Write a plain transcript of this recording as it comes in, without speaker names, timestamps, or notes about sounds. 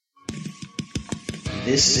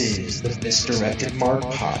This is the Misdirected Mark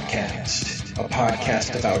Podcast, a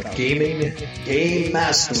podcast about gaming, game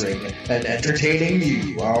mastering, and entertaining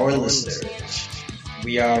you, our listeners.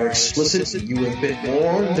 We are explicit, you have been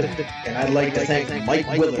warned, and I'd like to thank Mike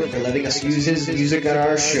Willard for letting us use his music on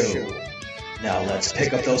our show. Now let's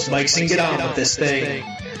pick up those mics and get on with this thing.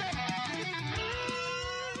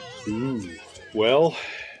 Ooh, well,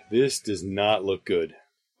 this does not look good.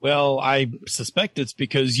 Well, I suspect it's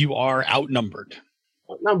because you are outnumbered.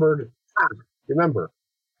 Outnumbered? Remember,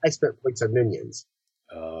 I spent points on minions.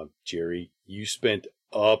 Jerry, you spent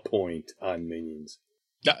a point on minions.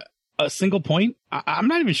 A single point? I'm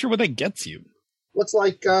not even sure what that gets you. Looks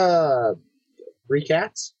like 3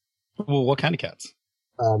 cats. Well, what kind of cats?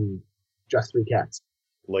 Just 3 cats.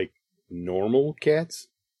 Like normal cats?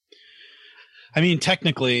 I mean,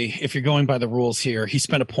 technically, if you're going by the rules here, he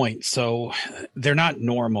spent a point, so they're not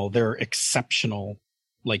normal. They're exceptional,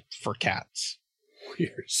 like, for cats.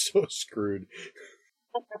 We're so screwed.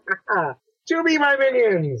 To be my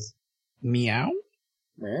minions! Meow?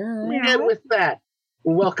 And with that,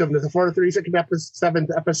 welcome to the 437th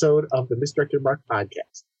episode of the Misdirected Mark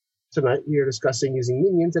Podcast. Tonight, we are discussing using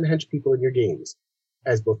minions and hench people in your games,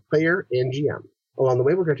 as both player and GM. Along the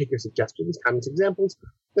way, we're going to take your suggestions, comments, examples,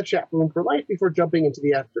 the chat room for life before jumping into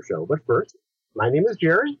the after show. But first, my name is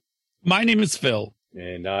Jerry. My name is Phil.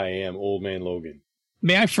 And I am Old Man Logan.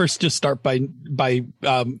 May I first just start by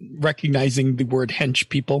recognizing the word hench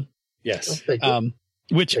people? Yes.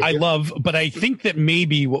 Which I love, but I think that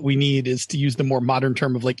maybe what we need is to use the more modern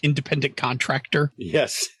term of like independent contractor.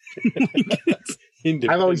 Yes.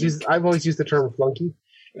 I've always used the term flunky.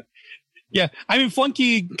 Yeah, I mean,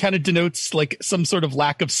 flunky kind of denotes like some sort of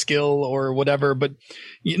lack of skill or whatever, but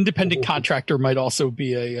independent contractor might also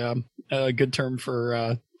be a good term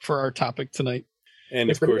for our topic tonight. And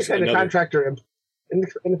of course, independent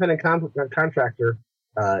contractor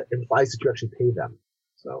implies that you actually pay them.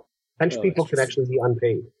 So hench people can actually be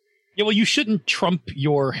unpaid. Yeah, well, you shouldn't trump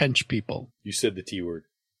your hench people. You said the T word.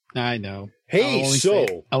 I know. Hey,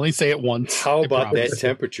 I'll only say it once. How about that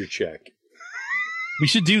temperature check? We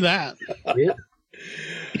should do that. Yeah.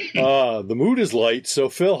 The mood is light. So,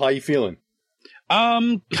 Phil, how you feeling?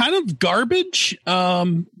 Kind of garbage.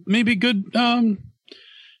 Maybe good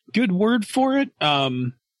word for it.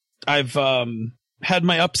 I've had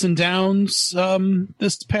my ups and downs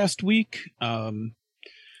this past week. I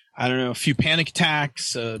don't know, a few panic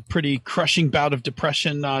attacks, a pretty crushing bout of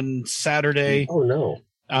depression on Saturday. Oh no.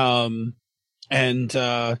 I'm just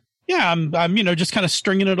kind of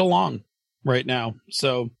stringing it along right now.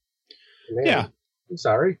 So, Man, yeah. I'm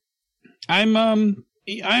sorry. I'm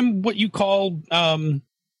what you call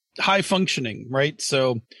high functioning, right?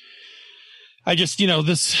 So I just,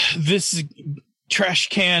 this trash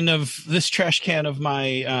can of my this trash can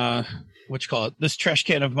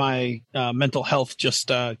of my mental health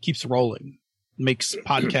just keeps rolling, makes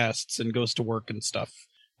podcasts and goes to work and stuff.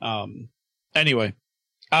 Anyway,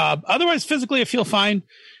 otherwise physically I feel fine.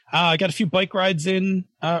 I got a few bike rides in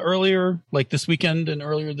earlier, like this weekend and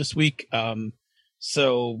earlier this week.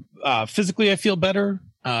 So physically I feel better.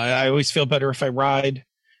 I always feel better if I ride.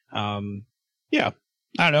 Yeah,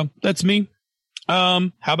 I don't know. That's me.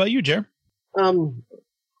 How about you, Jer?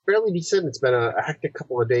 Fairly decent. It's been a hectic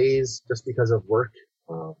couple of days just because of work.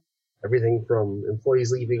 Everything from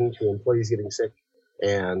employees leaving to employees getting sick,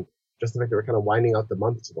 and just the fact that we're kind of winding out the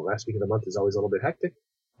month. So the last week of the month is always a little bit hectic,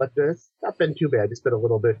 but it's not been too bad. It's been a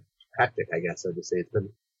little bit hectic, I guess I'd just say. It's been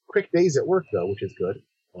quick days at work though, which is good.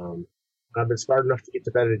 I've been smart enough to get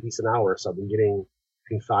to bed at a decent hour, so I've been getting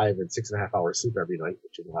between 5 and 6.5 hours sleep every night,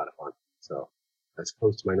 which is a lot of fun. So as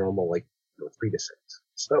opposed to my normal 3 to 6.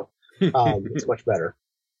 So it's much better.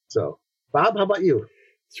 So Bob, how about you?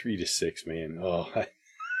 3 to 6, man. Oh,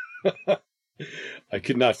 I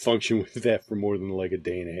could not function with that for more than like a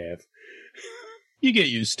day and a half. You get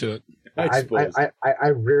used to it. I suppose. I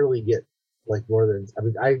rarely get more than. I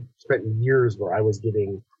mean, I spent years where I was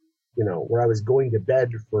getting, where I was going to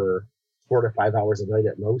bed for 4 to 5 hours a night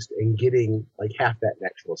at most, and getting half that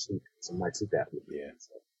actual sleep. So my sleep apnea. Yeah.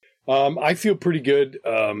 So. I feel pretty good,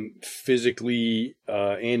 physically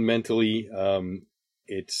and mentally.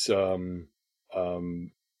 It's an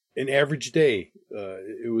average day.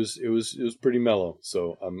 It was pretty mellow.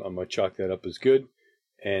 So I'm gonna chalk that up as good.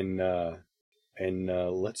 And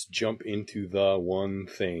let's jump into the one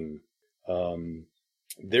thing.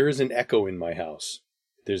 There is an echo in my house.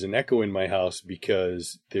 There's an echo in my house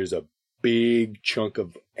because there's a big chunk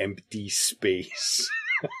of empty space.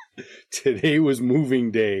 Today was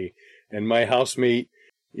moving day, and my housemate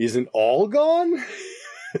isn't all gone,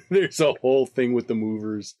 There's a whole thing with the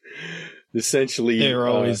movers. Essentially, There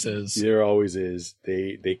always is. There always is.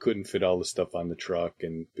 They couldn't fit all the stuff on the truck,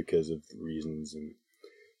 and because of reasons, and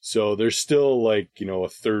so there's still like a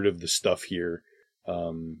third of the stuff here.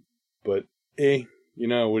 But what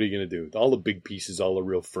are you gonna do? All the big pieces, all the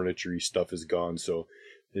real furniture-y stuff is gone. So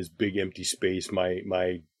this big empty space,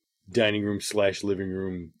 my dining room / living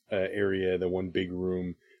room area, the one big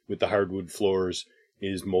room with the hardwood floors,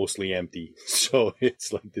 is mostly empty. So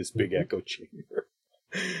it's like this big echo chamber.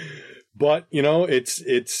 But it's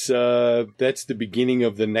that's the beginning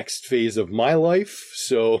of the next phase of my life.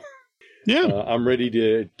 So Yeah. I'm ready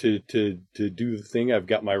to do the thing. I've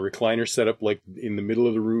got my recliner set up like in the middle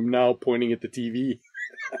of the room now, pointing at the TV.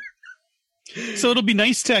 So it'll be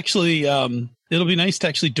nice to actually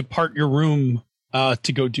depart your room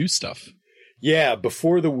to go do stuff. Yeah,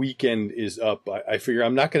 before the weekend is up, I figure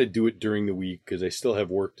I'm not going to do it during the week because I still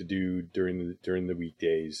have work to do during the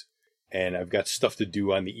weekdays, and I've got stuff to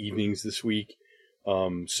do on the evenings this week.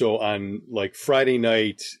 So on like Friday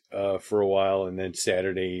night for a while, and then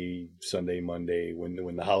Saturday, Sunday, Monday, when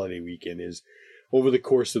the holiday weekend is, over the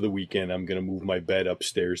course of the weekend, I'm going to move my bed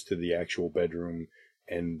upstairs to the actual bedroom,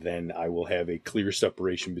 and then I will have a clear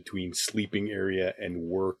separation between sleeping area and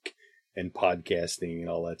work and podcasting and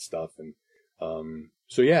all that stuff. And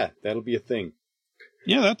so yeah, that'll be a thing.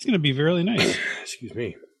 Yeah, that's going to be really nice. Excuse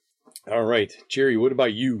me. All right, Jerry, what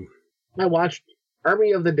about you? I watched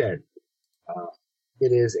Army of the Dead.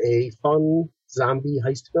 It is a fun zombie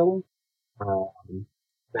heist film.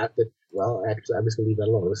 Not that, well, actually, I'm just going to leave that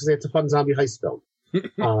alone. It's a fun zombie heist film.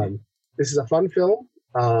 This is a fun film.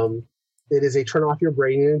 It is a turn off your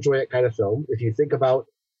brain and enjoy it kind of film. If you think about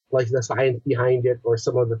like the science behind it or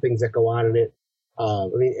some of the things that go on in it, I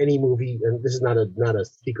mean, any movie, and this is not a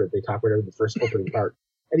secret. They talk about it in the first opening part.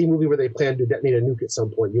 Any movie where they plan to detonate a nuke at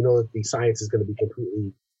some point, you know that the science is going to be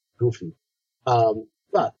completely goofy.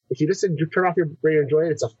 But if you just turn off your brain and enjoy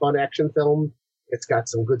it, it's a fun action film. It's got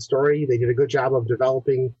some good story. They did a good job of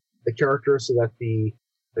developing the characters so that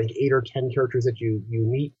I think 8 or 10 characters that you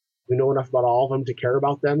meet, you know enough about all of them to care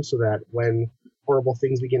about them, so that when horrible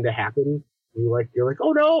things begin to happen, you're like,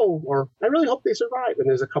 oh no, or I really hope they survive. And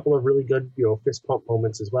there's a couple of really good, fist pump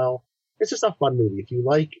moments as well. It's just a fun movie. If you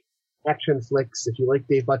like action flicks, if you like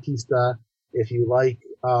Dave Bautista, if you like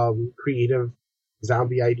creative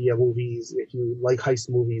zombie idea movies, if you like heist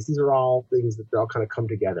movies, these are all things that all kind of come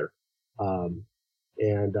together. I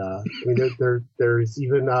mean, there's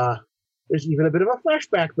even a bit of a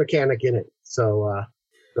flashback mechanic in it. So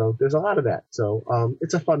there's a lot of that. So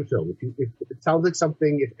it's a fun film. If it sounds like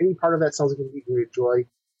something, if any part of that sounds like something you enjoy,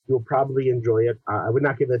 you'll probably enjoy it. I would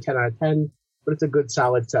not give it a 10 out of 10, but it's a good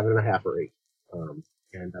solid 7.5 or 8.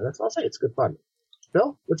 And that's all I'll say. It's good fun.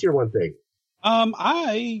 Phil, what's your one thing?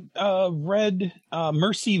 I read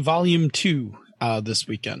Mercy Volume 2 this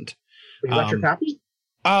weekend. You got your copy?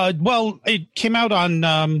 Well, it came out on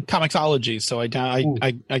Comixology, so I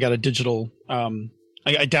got a digital.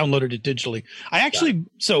 I downloaded it digitally. I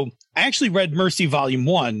actually read Mercy Volume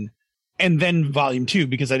 1 and then Volume 2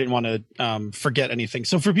 because I didn't want to forget anything.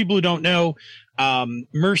 So for people who don't know,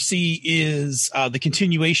 Mercy is the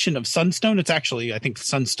continuation of Sunstone. It's actually, I think,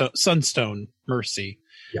 Sunstone Mercy.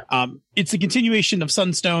 Yeah. It's a continuation of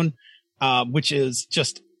Sunstone, which is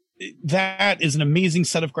that is an amazing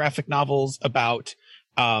set of graphic novels about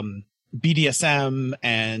BDSM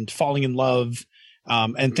and falling in love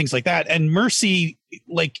and things like that. And Mercy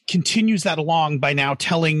continues that along by now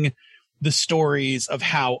telling the stories of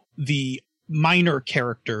how the minor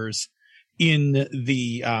characters in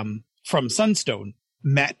the from Sunstone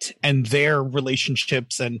met and their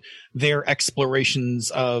relationships and their explorations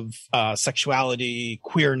of sexuality,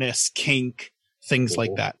 queerness, kink, things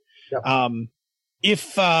like that. Yep.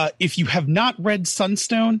 If you have not read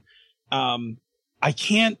Sunstone, I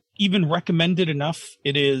can't even recommend it enough.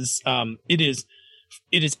 It is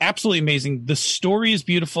absolutely amazing. The story is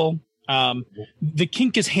beautiful. The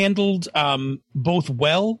kink is handled both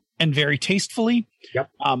well and very tastefully. Yep.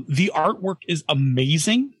 The artwork is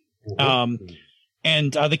amazing.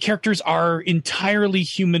 And the characters are entirely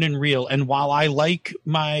human and real. And while I like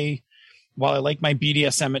my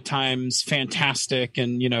BDSM at times fantastic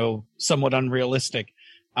and, somewhat unrealistic,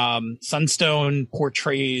 Sunstone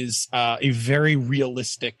portrays a very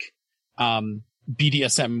realistic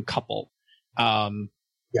BDSM couple.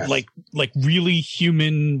 Yes. Like really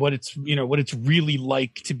human, what it's really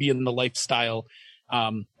like to be in the lifestyle,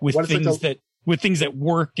 with things that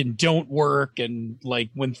work and don't work, and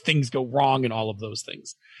like when things go wrong and all of those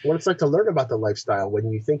things. What it's like to learn about the lifestyle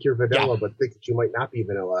when you think you're vanilla, but think that you might not be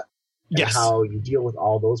vanilla. And how you deal with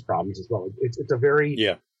all those problems as well. It's a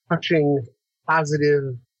very touching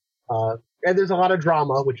positive, and there's a lot of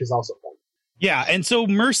drama, which is also fun. Yeah, and so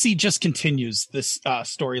Mercy just continues this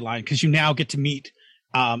storyline because you now get to meet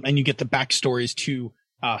and you get the backstories to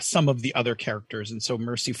some of the other characters, and so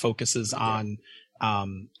Mercy focuses on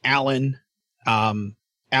Alan and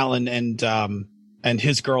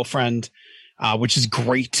his girlfriend, which is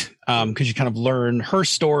great because you kind of learn her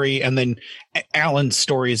story, and then Alan's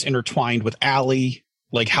story is intertwined with Allie,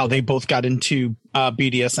 like how they both got into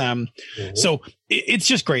BDSM. Mm-hmm. So it's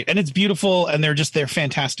just great, and it's beautiful, and they're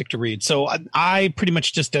fantastic to read. So I pretty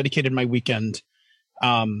much just dedicated my weekend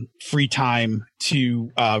free time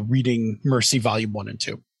to reading Mercy Volume 1 and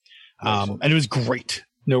 2. And it was great.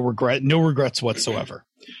 No regrets whatsoever.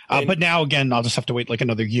 But now again, I'll just have to wait like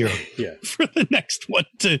another year for the next one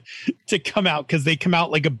to come out, because they come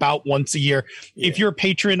out like about once a year. Yeah. If you're a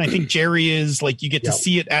patron, I think Jerry is, like, you get to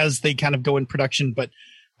see it as they kind of go in production. But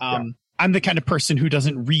I'm the kind of person who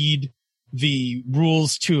doesn't read the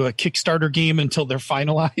rules to a Kickstarter game until they're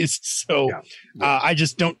finalized. So I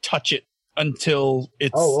just don't touch it until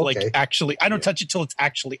it's like actually, I don't touch it till it's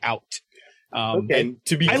actually out. And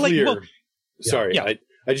to be clear,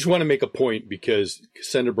 I just want to make a point because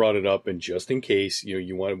Cassandra brought it up, and just in case,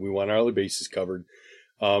 we want our other bases covered.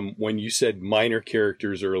 When you said minor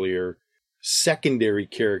characters earlier, secondary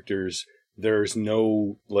characters, there's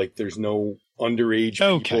no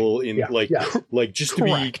underage people in just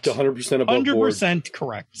correct. To be 100% above 100%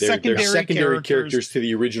 correct. They're secondary characters to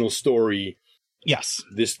the original story. Yes.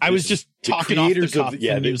 I was just talking off the cuff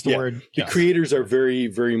and used the word. The creators are very,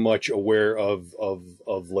 very much aware of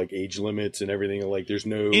like age limits and everything. Like there's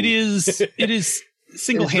no. It is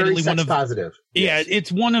single-handedly one of positive. Yeah, yes.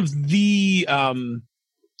 It's one of the.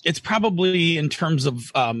 It's probably, in terms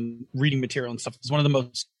of reading material and stuff, it's one of the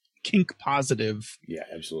most kink positive. Yeah,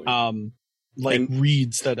 absolutely.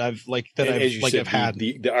 Reads that I've had.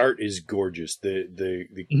 The art is gorgeous.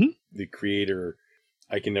 The creator.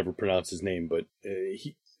 I can never pronounce his name, but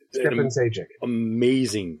Stefan Sajic.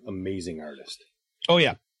 Amazing artist. Oh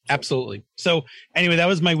yeah, absolutely. So anyway, that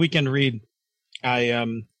was my weekend read. I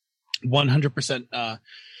 100%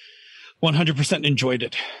 enjoyed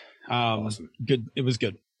it. Awesome. Good. It was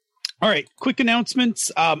good. All right. Quick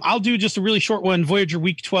announcements. I'll do just a really short one. Voyager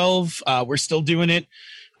week 12. We're still doing it.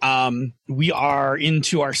 We are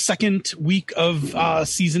into our second week of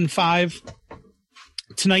season 5.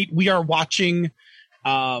 Tonight we are watching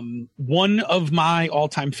one of my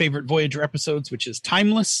all-time favorite Voyager episodes, which is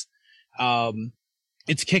Timeless.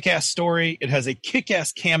 It's a kick-ass story. It has a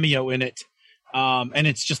kick-ass cameo in it. And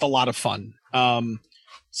it's just a lot of fun.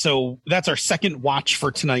 So that's our second watch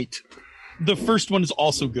for tonight. The first one is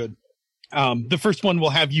also good. The first one will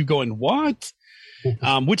have you going, what?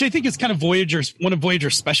 Which I think is kind of one of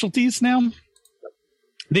Voyager's specialties now.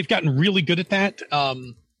 They've gotten really good at that.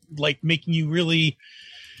 Like making you really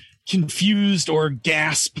confused or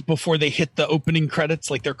gasp before they hit the opening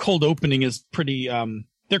credits. Like their cold opening is pretty,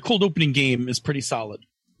 their cold opening game is pretty solid.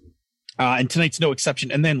 And tonight's no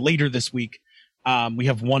exception. And then later this week, we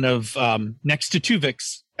have one of, next to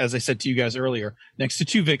Tuvix, as I said to you guys earlier, next to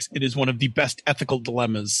Tuvix, it is one of the best ethical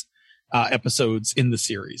dilemmas, episodes in the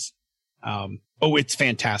series. It's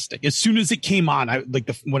fantastic. As soon as it came on,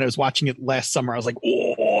 when I was watching it last summer, I was like,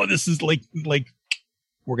 oh, this is like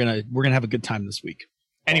we're going to have a good time this week.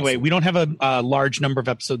 Anyway, awesome. We don't have a large number of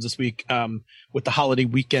episodes this week. With the holiday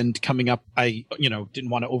weekend coming up, I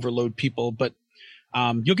didn't want to overload people, but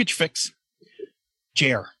you'll get your fix.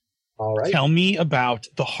 Jer, all right. Tell me about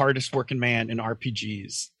the hardest working man in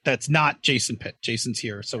RPGs. That's not Jason Pitt. Jason's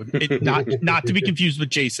here, so not to be confused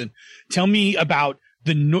with Jason. Tell me about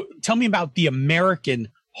the American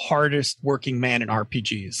hardest working man in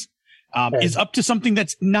RPGs. Is up to something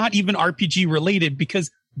that's not even RPG related,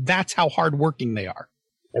 because that's how hardworking they are.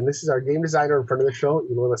 And this is our game designer in front of the show,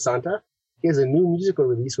 Eloy Santa. He has a new musical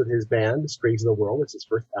release with his band, Strays of the World. It's his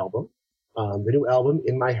first album. The new album,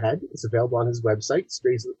 In My Head, is available on his website,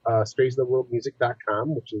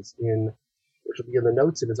 straysoftheworldmusic.com, which will be in the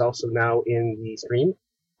notes. It is also now in the stream.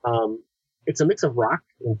 It's a mix of rock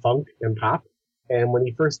and funk and pop. And when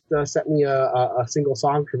he first sent me a single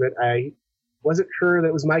song from it, I wasn't sure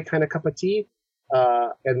that was my kind of cup of tea.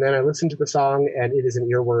 And then I listened to the song, and it is an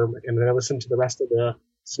earworm. And then I listened to the rest of the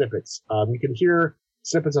snippets. You can hear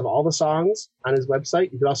snippets of all the songs on his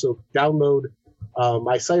website. You can also download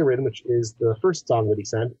My Siren, which is the first song that he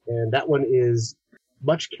sent, and that one is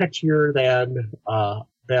much catchier than I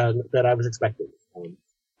was expecting.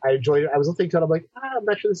 I enjoyed it. I was listening to it. I'm like, I'm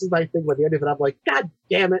not sure this is my thing. By the end of it, I'm like, God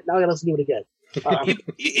damn it! Now I gotta listen to it again.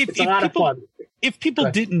 It's a lot of fun. If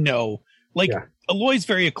people didn't know, Aloy's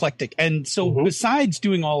very eclectic, and so besides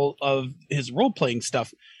doing all of his role playing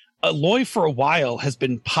stuff, Aloy for a while has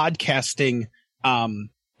been podcasting.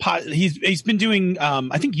 He's been doing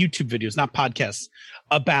I think YouTube videos, not podcasts,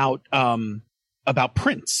 about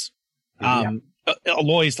Prince.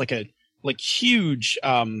 Aloy's like a huge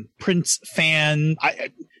Prince fan.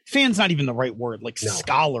 Fan's not even the right word, like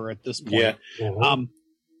scholar at this point. Yeah. Mm-hmm.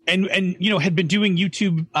 And you know, had been doing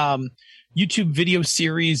YouTube video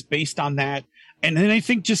series based on that. And then I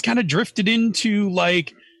think just kind of drifted into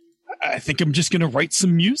like, I think I'm just going to write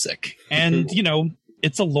some music. And, you know,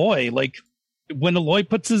 it's Aloy. Like, when Aloy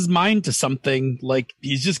puts his mind to something, like,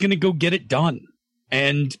 he's just going to go get it done.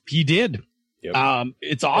 And he did. Yep.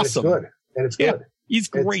 It's awesome. And it's good. Yeah, he's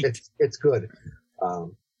great. It's good.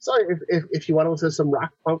 So if you want to listen to some rock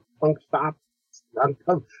pop,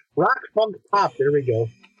 there we go.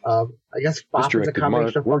 I guess pop is a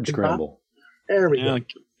combination of word scramble. Pop. There we go.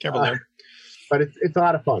 Careful there. But it's a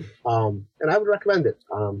lot of fun. And I would recommend it.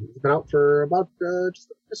 It's been out for about just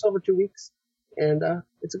over 2 weeks, and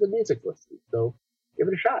it's a good music listen. So give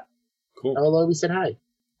it a shot. Cool. Although we said hi.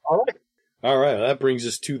 All right. That brings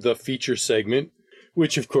us to the feature segment,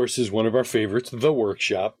 which of course is one of our favorites, the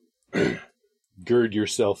workshop. Gird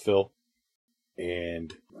yourself, Phil.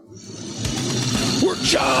 And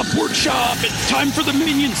Workshop! It's time for the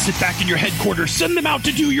minions. Sit back in your headquarters. Send them out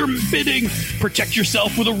to do your bidding. Protect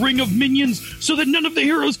yourself with a ring of minions so that none of the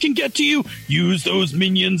heroes can get to you. Use those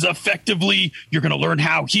minions effectively. You're going to learn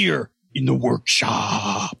how here in the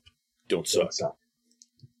workshop. Don't suck.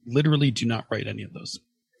 Literally do not write any of those.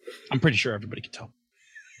 I'm pretty sure everybody can tell.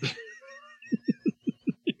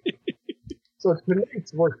 So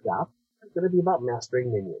tonight's workshop is going to be about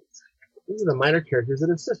mastering minions. These are the minor characters that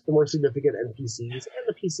assist the more significant NPCs and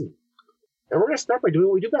the PC. And we're going to start by doing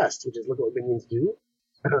what we do best, which is look at what minions do,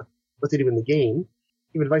 what they do in the game,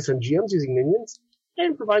 give advice on GMs using minions,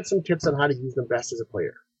 and provide some tips on how to use them best as a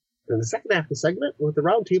player. And in the second half of the segment, we'll hit the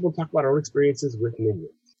round table and talk about our own experiences with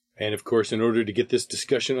minions. And of course, in order to get this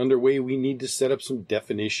discussion underway, we need to set up some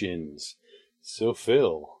definitions. So,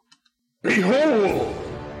 Phil. Behold!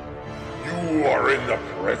 You are in the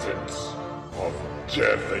presence of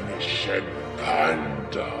Definition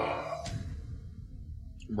Panda.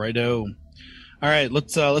 Righto. All right,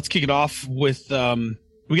 let's kick it off with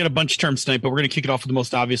we got a bunch of terms tonight, but we're going to kick it off with the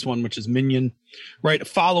most obvious one, which is minion. Right, a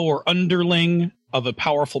follow or underling of a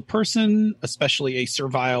powerful person, especially a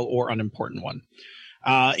servile or unimportant one.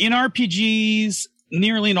 In RPGs,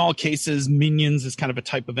 nearly in all cases, minions is kind of a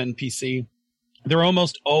type of NPC. They're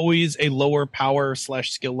almost always a lower power /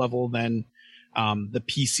 skill level than the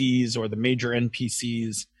PCs or the major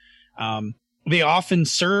NPCs. They often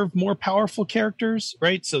serve more powerful characters,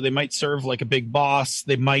 right? So they might serve like a big boss.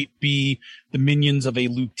 They might be the minions of a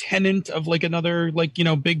lieutenant of like another, like, you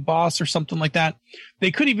know, big boss or something like that.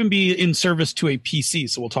 They could even be in service to a PC.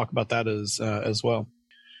 So we'll talk about that as well.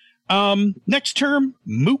 Next term,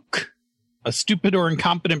 mook, a stupid or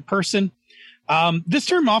incompetent person. This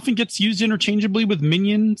term often gets used interchangeably with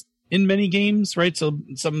minions in many games, right? So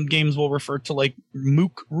some games will refer to like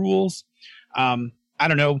mook rules. I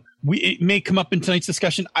don't know. It may come up in tonight's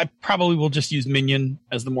discussion. I probably will just use minion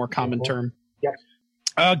as the more common term.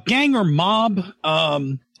 Yeah. Gang or mob.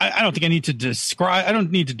 I don't think I need to describe. I don't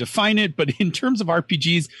need to define it, but in terms of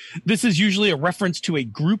RPGs, this is usually a reference to a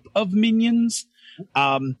group of minions.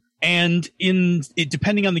 And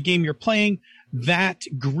depending on the game you're playing, that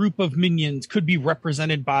group of minions could be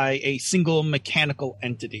represented by a single mechanical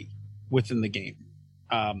entity within the game.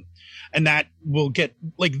 And that we'll get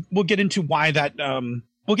into why that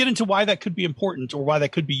could be important or why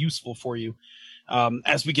that could be useful for you,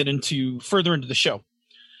 as we get further into the show.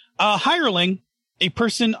 Hireling, a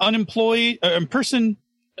person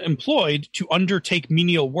employed to undertake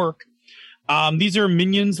menial work. These are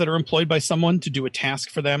minions that are employed by someone to do a task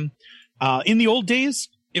for them. In the old days,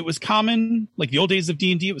 it was common, like the old days of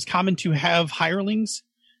D&D, it was common to have hirelings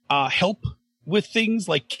help with things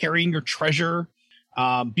like carrying your treasure,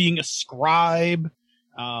 being a scribe,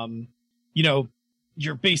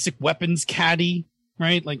 your basic weapons caddy,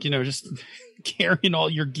 right? Like, just carrying all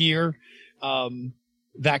your gear,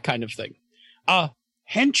 that kind of thing.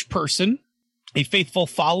 Hench person, a faithful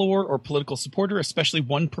follower or political supporter, especially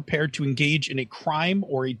one prepared to engage in a crime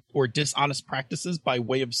or dishonest practices by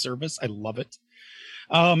way of service. I love it.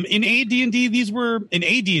 In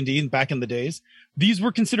AD&D, back in the days, these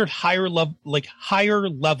were considered higher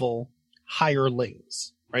level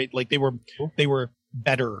hirelings, right? Like they were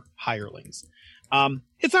better hirelings.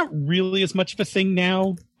 It's not really as much of a thing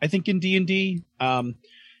now, I think, in D&D. And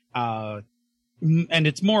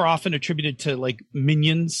it's more often attributed to like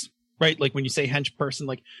minions, right? Like when you say hench person,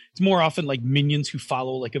 like it's more often like minions who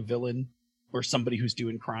follow like a villain or somebody who's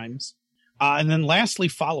doing crimes. And then lastly,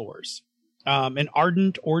 followers. An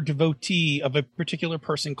ardent or devotee of a particular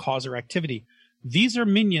person, cause, or activity. These are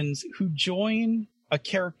minions who join a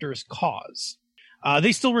character's cause.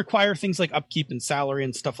 They still require things like upkeep and salary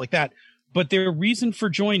and stuff like that, but their reason for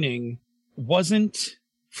joining wasn't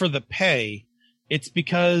for the pay. It's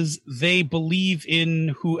because they believe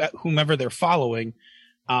in whomever they're following,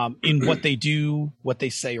 in what they do, what they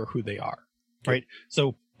say, or who they are. Right.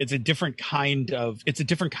 So it's a different kind of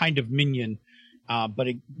minion, but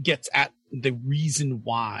it gets at the reason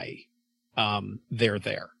why they're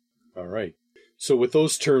there. All right. So with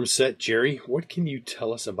those terms set, Jerry, what can you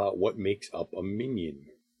tell us about what makes up a minion?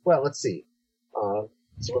 Well, let's see.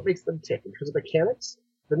 So what makes them tick? In terms of mechanics,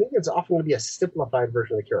 the minion's are often going to be a simplified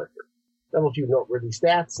version of the character. They have a few noteworthy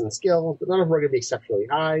stats and skills, but none of them are going to be exceptionally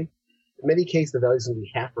high. In many cases, the value's going to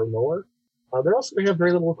be half or lower. They're also going to have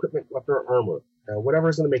very little equipment, weapon, or armor. Whatever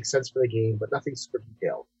is going to make sense for the game, but nothing super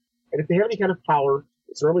detailed. And if they have any kind of power,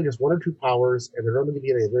 it's normally just 1 or 2 powers, and they're normally going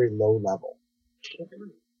to be at a very low level.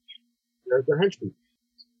 They're henchmen.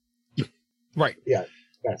 Right. Yeah.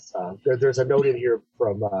 Yes. There's a note in here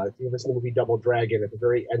from this movie Double Dragon. At the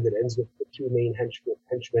very end, it ends with the 2 main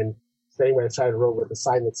henchmen standing by the side of the road with a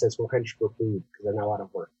sign that says, "We'll hench for food," because they're now out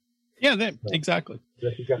of work. Yeah, exactly.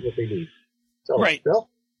 That's exactly what they need. So, right. Bill?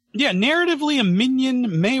 Yeah, narratively, a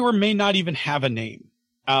minion may or may not even have a name.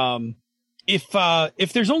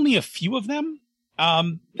 If there's only a few of them,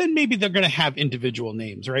 then maybe they're going to have individual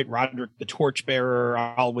names, right? Roderick the Torchbearer,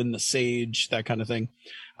 Alwyn the Sage, that kind of thing.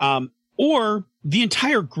 Or the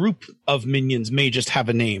entire group of minions may just have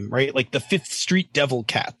a name, right? Like the Fifth Street Devil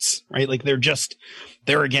Cats, right? Like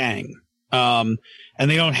they're a gang. And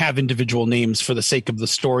they don't have individual names for the sake of the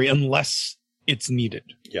story unless it's needed,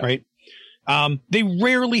 right? They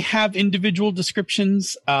rarely have individual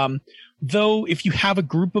descriptions. Though if you have a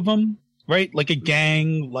group of them, right? Like a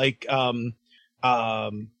gang, like a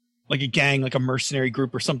mercenary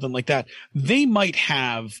group or something like that, they might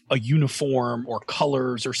have a uniform or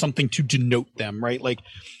colors or something to denote them, right? Like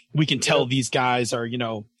we can tell these guys are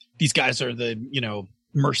the,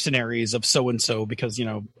 mercenaries of so-and-so because,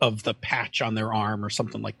 of the patch on their arm or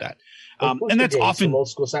something like that. And that's often old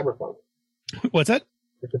school Cyberpunk. What's that?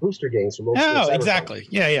 It's the booster gangs from old school Cyberpunk. Exactly.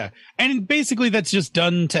 Yeah. And basically that's just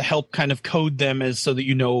done to help kind of code them as so that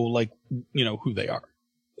who they are.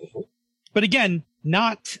 Mm-hmm. But again,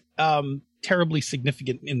 not terribly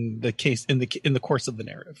significant in the case in the course of the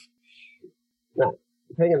narrative. Now,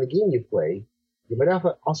 depending on the game you play, you might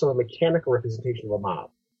also have a mechanical representation of a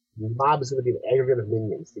mob. The mob is going to be an aggregate of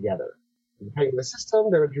minions together. And depending on the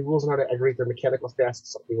system, there will be rules on how to aggregate their mechanical stats to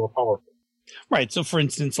something more powerful. Right. So, for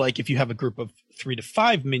instance, like if you have a group of 3 to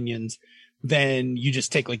 5 minions, then you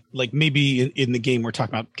just take like maybe in the game we're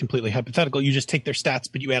talking about completely hypothetical. You just take their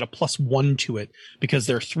stats, but you add a +1 to it because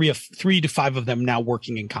there are 3 to 5 of them now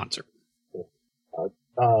working in concert.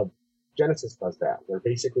 Genesis does that, where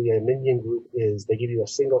basically a minion group they give you a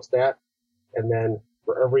single stat, and then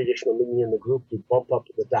for every additional minion in the group, you bump up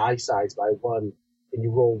the die size by 1, and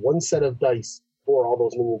you roll 1 set of dice for all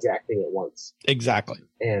those minions acting at once. Exactly.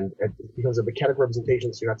 And it becomes a mechanic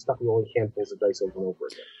representation, so you're not stuck rolling handfuls of dice over and over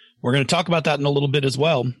again. We're going to talk about that in a little bit as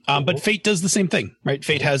well. But Fate does the same thing, right?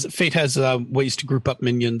 Fate has ways to group up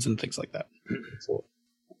minions and things like that. Excellent.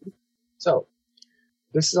 So,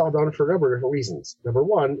 this is all done for a number of different reasons. Number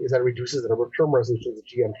 1 is that it reduces the number of turn resolutions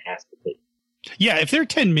the GM has to take. Yeah, if there are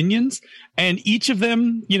 10 minions and each of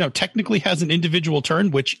them, technically has an individual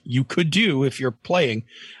turn, which you could do if you're playing,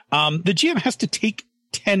 the GM has to take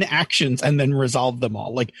 10 actions and then resolve them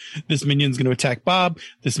all. Like this minion's going to attack Bob.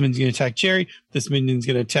 This minion's going to attack Jerry. This minion's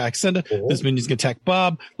going to attack Cinda. This minion's going to attack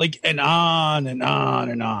Bob. Like, and on and on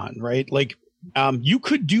and on, right? Like, you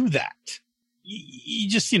could do that. You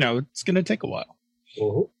just, it's going to take a while.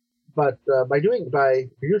 Mm-hmm. But by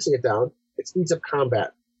reducing it down, it speeds up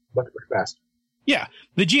combat much faster. Yeah,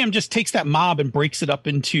 the GM just takes that mob and breaks it up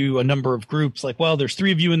into a number of groups. Like, well, there's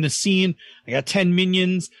 3 of you in this scene. I got 10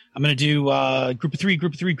 minions. I'm going to do group of 3,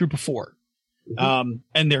 group of 4. Mm-hmm.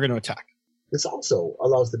 And they're going to attack. This also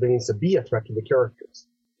allows the minions to be a threat to the characters.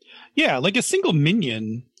 Yeah, like a single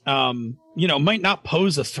minion, might not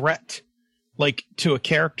pose a threat, like, to a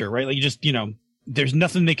character, right? Like, you just, there's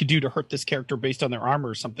nothing they could do to hurt this character based on their armor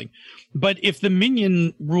or something. But if the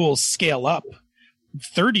minion rules scale up,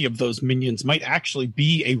 30 of those minions might actually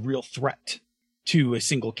be a real threat to a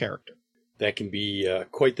single character. That can be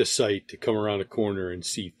quite the sight to come around a corner and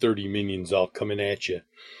see 30 minions all coming at you.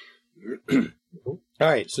 All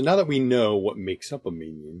right, so now that we know what makes up a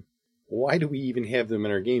minion, why do we even have them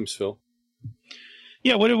in our games, Phil?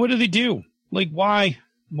 Yeah, what do they do? Like, why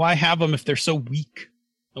have them if they're so weak?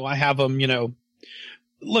 Why have them,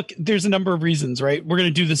 look, there's a number of reasons, right? We're going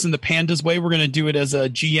to do this in the Pandas way. We're going to do it as a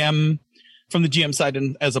GM, from the GM side,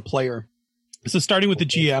 and as a player. So starting with the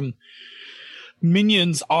GM,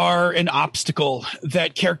 minions are an obstacle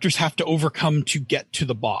that characters have to overcome to get to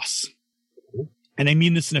the boss. And I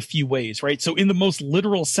mean this in a few ways, right? So in the most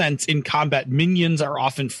literal sense, in combat, minions are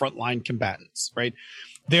often frontline combatants, right?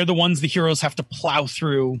 They're the ones the heroes have to plow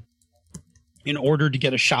through in order to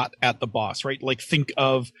get a shot at the boss, right? Like think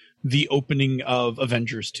of the opening of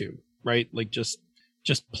Avengers 2, right? Like just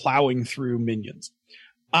plowing through minions.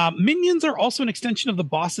 Minions are also an extension of the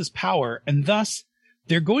boss's power, and thus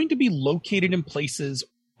they're going to be located in places.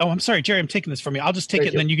 Oh, I'm sorry, Jerry, I'm taking this from you. I'll just take it,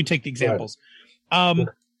 and then you can take the examples.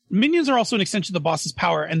 Minions are also an extension of the boss's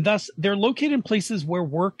power, and thus they're located in places where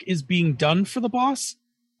work is being done for the boss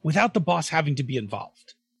without the boss having to be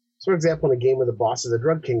involved. So, for example, in a game where the boss is a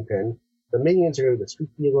drug kingpin, the minions are going to be the street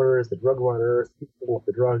dealers, the drug runners, the people picking up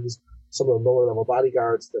the drugs, some of the lower-level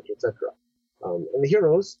bodyguards, etc., etc. And the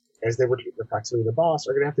heroes, as they work in proximity to the boss,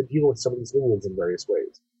 are going to have to deal with some of these minions in various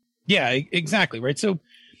ways. Yeah, exactly, right? So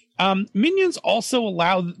minions also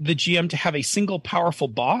allow the GM to have a single powerful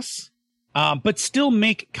boss, but still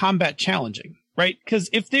make combat challenging, right? Because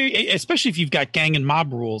especially if you've got gang and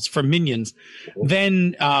mob rules for minions,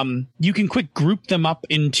 then you can quick group them up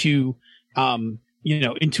into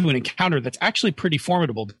into an encounter that's actually pretty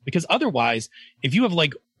formidable. Because otherwise, if you have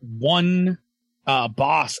like one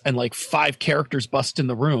boss and like 5 characters bust in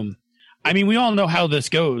the room, I mean, we all know how this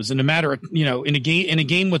goes. In a matter of, in a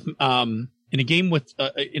game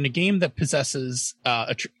that possesses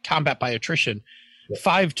combat by attrition,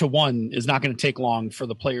 5-1 is not going to take long for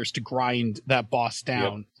the players to grind that boss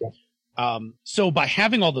down. So by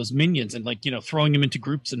having all those minions and throwing them into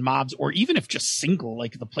groups and mobs, or even if just single,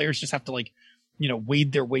 like the players just have to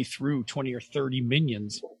wade their way through 20 or 30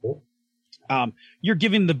 minions, you're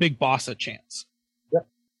giving the big boss a chance. Yep.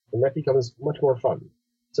 And that becomes much more fun.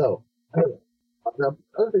 So the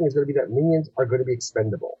other thing is going to be that minions are going to be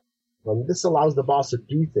expendable. This allows the boss to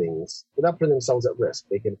do things without putting themselves at risk.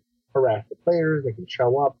 They can harass the players, they can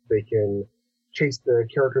show up, they can chase the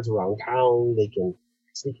characters around town, they can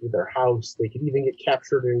sneak into their house, they can even get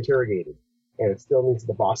captured and interrogated. And it still means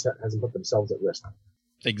the boss hasn't put themselves at risk.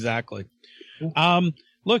 Exactly.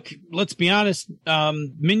 Look, let's be honest.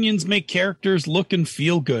 Minions make characters look and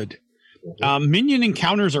feel good. Minion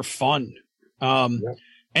encounters are fun.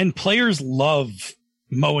 And players love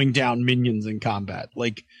mowing down minions in combat.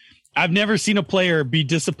 Like, I've never seen a player be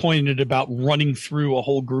disappointed about running through a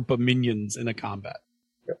whole group of minions in a combat.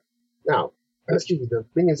 Now, the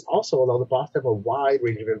minions also allow the boss to have a wide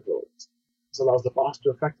range of influence. This allows the boss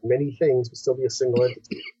to affect many things but still be a single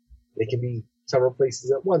entity. They can be several places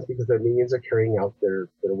at once because their minions are carrying out their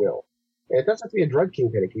will. And it doesn't have to be a drug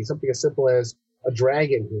kingpin. It can be something as simple as a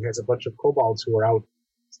dragon who has a bunch of kobolds who are out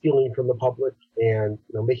stealing from the public and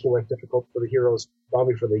making life difficult for the heroes long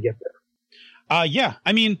before they get there. Yeah,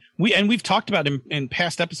 I mean, we've talked about in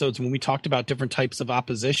past episodes when we talked about different types of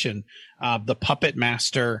opposition, the puppet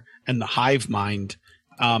master and the hive mind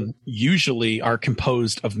usually are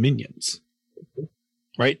composed of minions,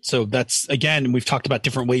 right? So that's, again, we've talked about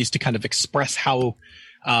different ways to kind of express how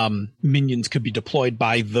minions could be deployed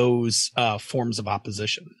by those forms of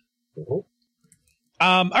opposition.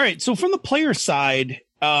 All right, so from the player side,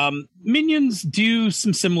 minions do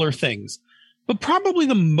some similar things. But probably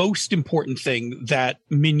the most important thing that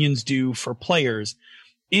minions do for players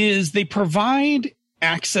is they provide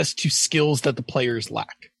access to skills that the players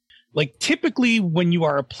lack. Like typically when you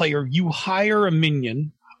are a player, you hire a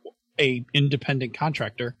minion, a independent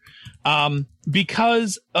contractor,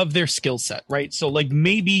 because of their skill set, right? So like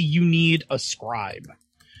maybe you need a scribe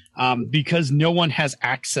because no one has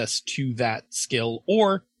access to that skill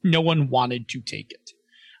or no one wanted to take it.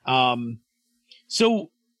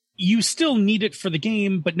 So you still need it for the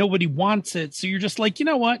game, but nobody wants it. So you're just like, you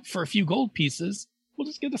know what? For a few gold pieces, we'll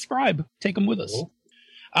just get a scribe, take them with us.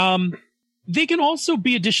 They can also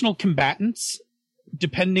be additional combatants,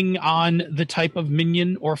 depending on the type of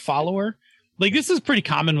minion or follower. Like this is pretty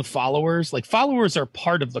common with followers. Like followers are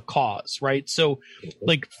part of the cause, right? So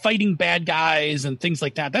like fighting bad guys and things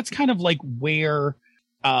like that. That's kind of like where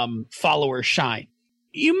followers shine.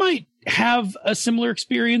 You might have a similar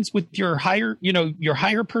experience with your higher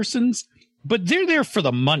persons, but they're there for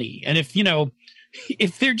the money. And if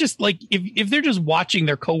they're just like, if they're just watching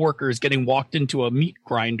their coworkers getting walked into a meat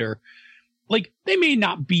grinder, like they may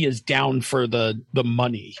not be as down for the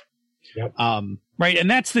money. Yep. Right.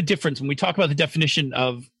 And that's the difference when we talk about the definition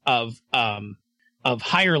of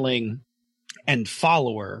hireling and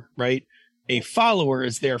follower, right? A follower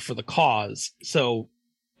is there for the cause. So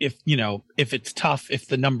if it's tough, if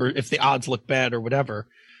the odds look bad or whatever.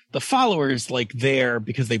 The followers like there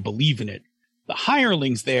because they believe in it. The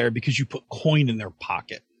hirelings there because you put coin in their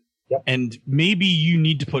pocket. Yep. And maybe you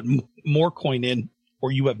need to put more coin in,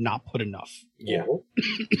 or you have not put enough. Yeah.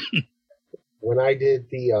 When I did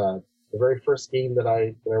the very first game that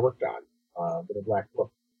I worked on, with the Black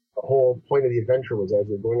Book, the whole point of the adventure was as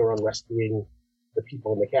you're going around rescuing the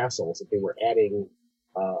people in the castles, that they were adding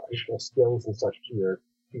additional skills and such to your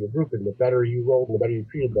group, and the better you rolled and the better you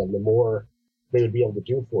treated them, the more they would be able to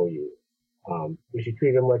do for you. If you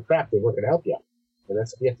treated them like crap, they weren't going to help you. And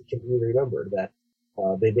that's what you have to continue to remember, that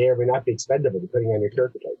they may or may not be expendable depending on your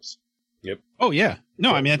character types. Yep. Oh yeah.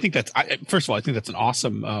 No, I mean, I think that's first of all, I think that's an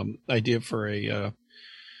awesome idea for a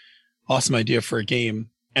game.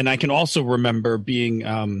 And I can also remember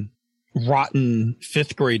being rotten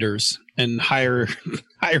fifth graders and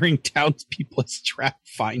hiring townspeople as trap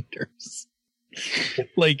finders,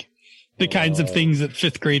 like the kinds of things that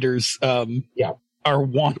fifth graders are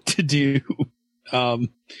wont to do.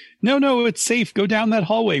 No, it's safe. Go down that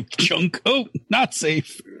hallway. Chunk. Oh, not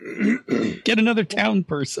safe. Get another town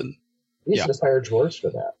person. You should just hire dwarves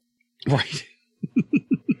for that. Right.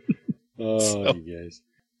 You guys.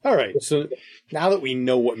 All right. So now that we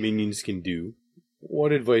know what minions can do,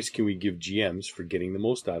 what advice can we give GMs for getting the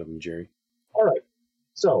most out of them, Jerry? All right.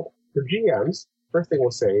 So for GMs, first thing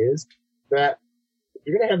we'll say is that if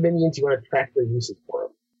you're going to have minions, you want to track their usage for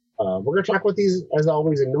them. We're going to talk about these, as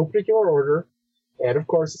always, in no particular order. And, of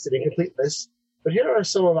course, it's an incomplete list. But here are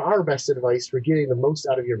some of our best advice for getting the most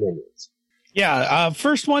out of your minions. Yeah.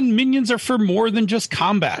 First one, minions are for more than just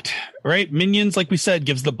combat, right? Minions, like we said,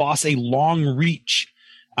 gives the boss a long reach.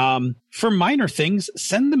 For minor things,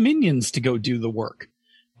 send the minions to go do the work.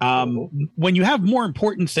 When you have more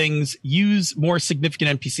important things, use more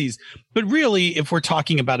significant NPCs. But really, if we're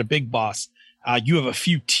talking about a big boss, you have a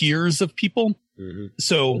few tiers of people. Mm-hmm.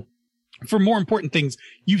 So for more important things,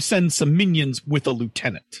 you send some minions with a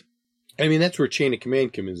lieutenant. I mean, that's where chain of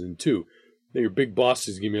command comes in too. Your big boss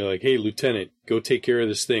is going to be like, hey, lieutenant, go take care of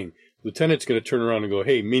this thing. Lieutenant's going to turn around and go,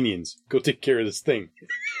 hey, minions, go take care of this thing.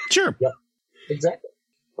 Sure. Yep. Exactly.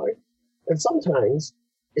 Right. And sometimes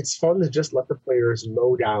it's fun to just let the players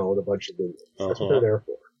mow down a bunch of minions. That's what they're there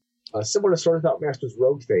for. Similar to Sword Without Master's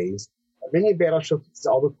Rogue phase, a minion battle showcases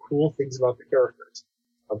all the cool things about the characters.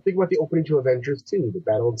 Think about the opening to Avengers 2, the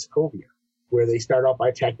battle in Sokovia, where they start off by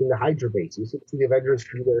attacking the Hydra base. You see the Avengers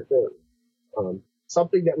do their thing.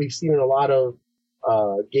 Something that we've seen in a lot of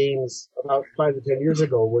games about 5 to 10 years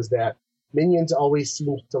ago was that minions always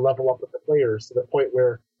seemed to level up with the players to the point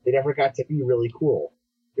where they never got to be really cool.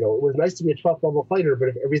 You know, it was nice to be a 12th level fighter, but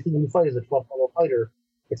if everything you fight is a 12th level fighter,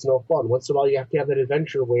 it's no fun. Once in a while, you have to have that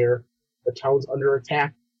adventure where the town's under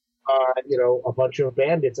attack, a bunch of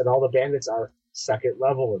bandits, and all the bandits are second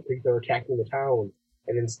level and think they're attacking the town,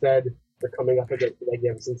 and instead they're coming up against the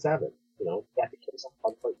Magnificent Seven. That becomes a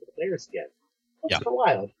fun fight for the players again. Once in a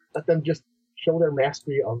while, let them just show their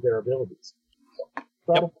mastery of their abilities.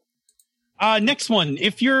 Next one.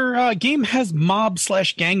 If your game has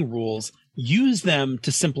mob/gang rules, use them to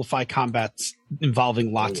simplify combats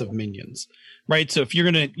involving lots of minions, right? So if you're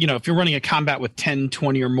going to, if you're running a combat with 10,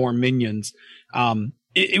 20 or more minions,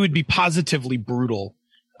 it would be positively brutal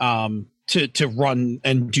to run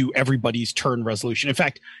and do everybody's turn resolution. In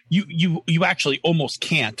fact, you actually almost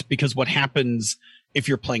can't, because what happens if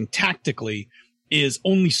you're playing tactically is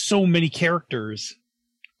only so many characters,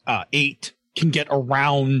 8, can get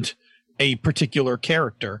around a particular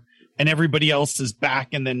character, and everybody else is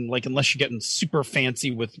back. And then, like, unless you're getting super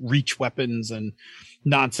fancy with reach weapons and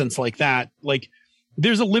nonsense like that, like,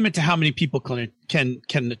 there's a limit to how many people can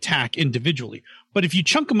attack individually. But if you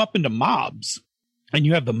chunk them up into mobs and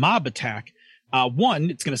you have the mob attack, one,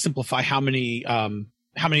 it's going to simplify how many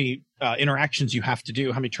interactions you have to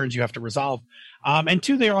do, how many turns you have to resolve. And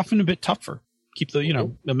two, they're often a bit tougher. Keep the,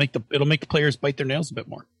 it'll make the players bite their nails a bit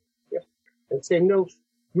more. Yeah. And same note,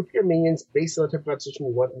 group your minions based on the type of position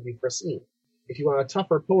you want them to be foreseen. If you want a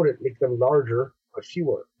tougher opponent, make them larger but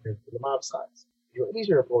fewer in the mob size. If you want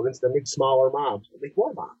easier opponents, then make smaller mobs, but make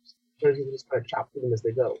more mobs. So you can just kind of chop them as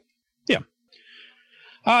they go. Yeah.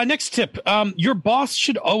 Next tip. Your boss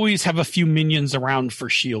should always have a few minions around for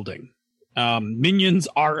shielding. Minions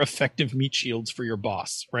are effective meat shields for your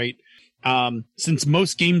boss, right? Since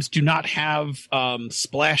most games do not have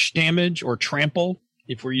splash damage or trample,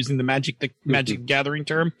 if we're using the Magic Gathering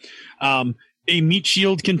term, a meat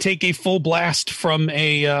shield can take a full blast from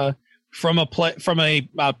a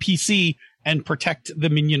PC and protect the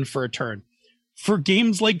minion for a turn. For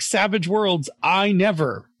games like Savage Worlds, I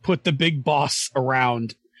never put the big boss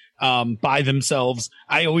around by themselves.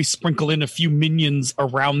 I always sprinkle in a few minions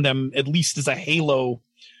around them, at least as a halo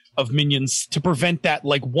of minions, to prevent that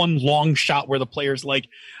like one long shot where the player's like,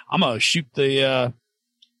 I'm gonna shoot the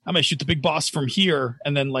big boss from here,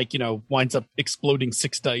 and then like, winds up exploding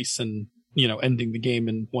 6 dice and, ending the game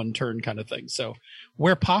in one turn kind of thing. So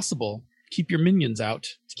where possible, keep your minions out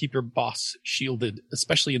to keep your boss shielded,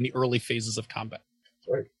 especially in the early phases of combat.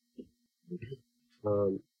 Right.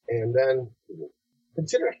 And then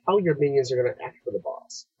consider how your minions are going to act for the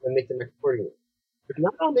boss and make them act accordingly. If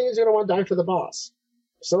not all minions are going to want to die for the boss.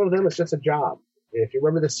 Some of them it's just a job. If you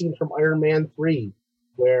remember the scene from Iron Man 3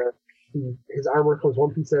 where his armor comes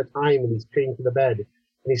one piece at a time and he's chained to the bed and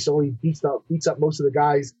he slowly beats up most of the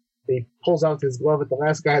guys. He pulls out his glove at the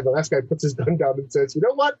last guy. The last guy puts his gun down and says, you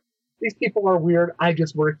know what? These people are weird. I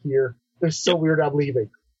just work here. They're so weird I'm leaving.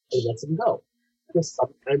 And lets them go. Because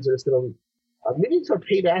sometimes they're just going to... minions are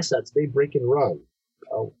paid assets. They break and run.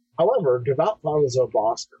 However, devout followers of a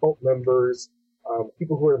boss, cult members,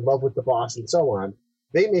 people who are in love with the boss, and so on,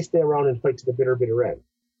 they may stay around and fight to the bitter end.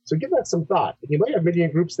 So give that some thought. You might have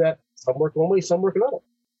minion groups that some work one way, some work another.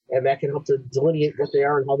 And that can help to delineate what they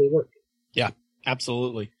are and how they work. Yeah,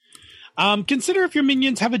 absolutely. Consider if your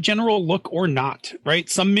minions have a general look or not, right?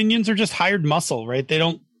 Some minions are just hired muscle, right? They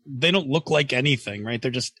don't look like anything, right?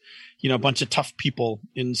 They're just, a bunch of tough people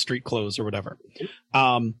in street clothes or whatever.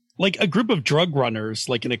 Like a group of drug runners,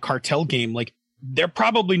 like in a cartel game, like they're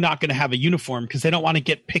probably not going to have a uniform because they don't want to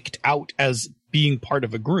get picked out as being part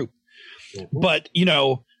of a group. Mm-hmm. But,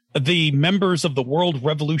 the members of the World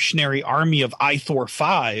Revolutionary Army of Ithor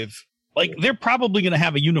 5, like they're probably going to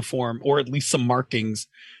have a uniform or at least some markings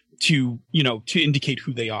to indicate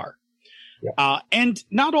who they are. Yeah. And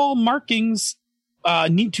not all markings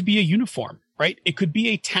need to be a uniform, right? It could be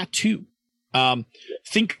a tattoo.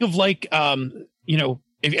 Think of like,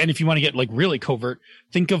 if you want to get like really covert,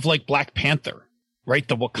 think of like Black Panther, right?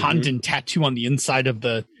 The Wakandan tattoo on the inside of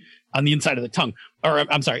the tongue, or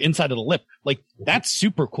I'm sorry, inside of the lip. Like that's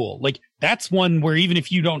super cool. Like that's one where even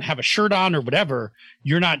if you don't have a shirt on or whatever,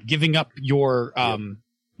 you're not giving up your,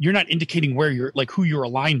 you're not indicating where you're like who you're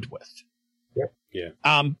aligned with.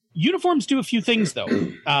 Yeah. Uniforms do a few things though.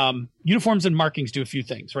 Uniforms and markings do a few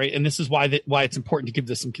things, right? And this is why it's important to give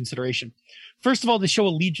this some consideration. First of all, they show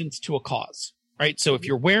allegiance to a cause, right? So if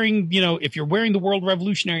you're wearing the World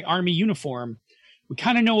Revolutionary Army uniform, we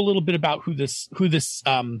kind of know a little bit about who this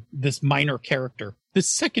minor character, this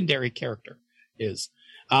secondary character is.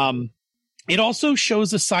 It also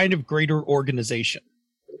shows a sign of greater organization.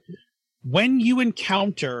 When you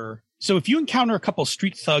encounter, if you encounter a couple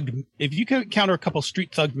street thug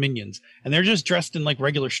minions and they're just dressed in like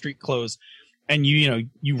regular street clothes and you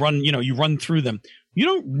run through them, you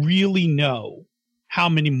don't really know how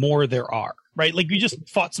many more there are, right? Like you just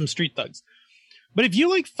fought some street thugs. But if you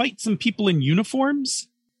like fight some people in uniforms,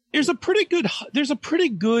 there's a pretty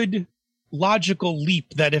good logical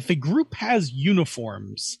leap that if a group has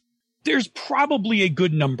uniforms, there's probably a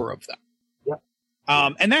good number of them. Yep.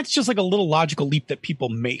 And that's just like a little logical leap that people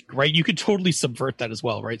make, right? You could totally subvert that as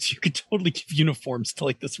well, right? So you could totally give uniforms to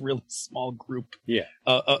like this really small group. Yeah.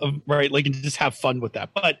 Right. Like, and just have fun with that.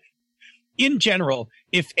 But in general,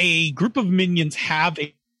 if a group of minions have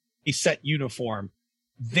a set uniform,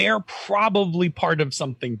 they're probably part of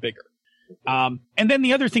something bigger. And then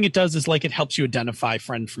the other thing it does is like it helps you identify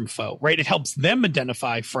friend from foe, right? It helps them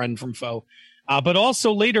identify friend from foe. But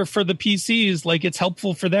also later for the PCs, like it's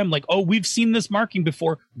helpful for them. Like, oh, we've seen this marking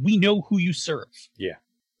before. We know who you serve. Yeah.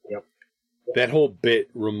 Yep. That whole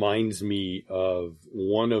bit reminds me of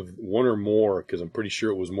one or more, because I'm pretty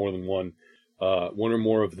sure it was more than one or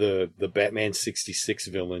more of the Batman 66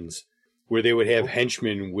 villains, where they would have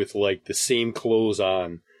henchmen with like the same clothes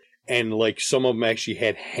on, and like some of them actually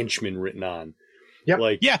had henchmen written on. Yep.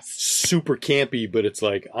 Like, yes, super campy, but it's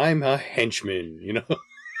like, I'm a henchman,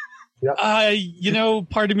 Yep.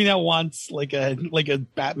 Part of me now wants like a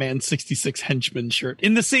Batman 66 henchman shirt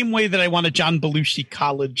in the same way that I want a John Belushi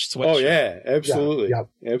college sweatshirt. Oh yeah, absolutely. Yep.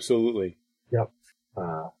 Absolutely. Yep.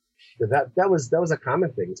 That was a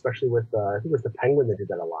common thing, especially with I think it was the Penguin that did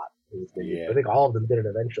that a lot. Yeah. I think all of them did it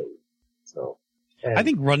eventually. So I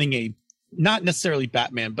think running not necessarily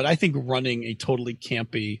Batman, but I think running a totally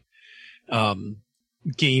campy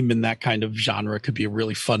game in that kind of genre could be a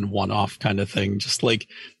really fun one-off kind of thing. Just like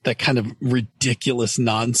that kind of ridiculous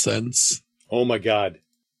nonsense. Oh my God.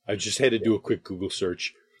 I just had to do a quick Google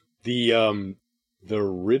search. The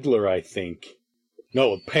Riddler, I think.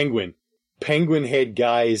 No, Penguin. Penguin had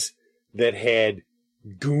guys that had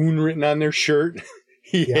goon written on their shirt.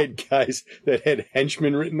 He had guys that had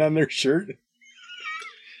henchmen written on their shirt.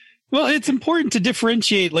 Well, it's important to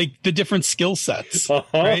differentiate like the different skill sets,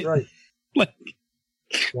 right? Right. Like,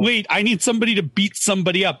 wait, I need somebody to beat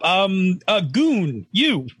somebody up. A goon,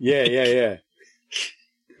 you. Yeah.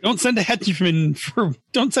 Don't send a henchman for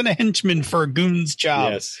a goon's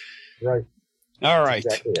job. Yes. Right. All right.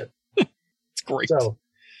 That's exactly it. It's great. So,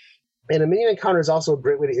 and a minion encounter is also a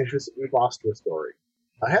great way to introduce a new boss to a story.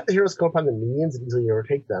 Have the heroes come upon the minions and easily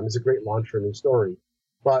overtake them is a great launch for a new story.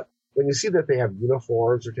 But when you see that they have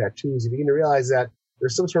uniforms or tattoos, you begin to realize that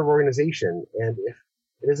there's some sort of organization. And if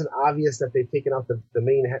it isn't obvious that they've taken out the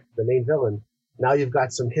main villain, now you've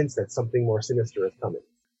got some hints that something more sinister is coming.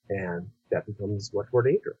 And that becomes much more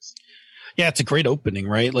dangerous. Yeah, it's a great opening,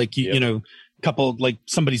 right? Like you know, couple like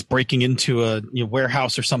somebody's breaking into a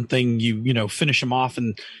warehouse or something. You finish them off,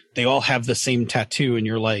 and they all have the same tattoo, and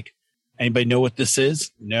you're like, anybody know what this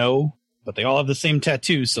is? No, but they all have the same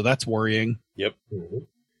tattoo, so that's worrying. Yep. Mm-hmm.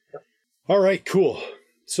 All right, cool.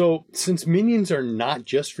 So since minions are not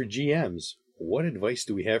just for GMs, what advice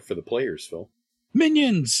do we have for the players, Phil?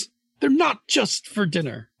 Minions, they're not just for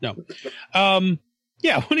dinner. No.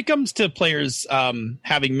 Yeah, when it comes to players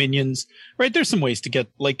having minions, right, there's some ways to get,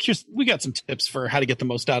 like, we got some tips for how to get the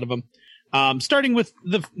most out of them. Starting with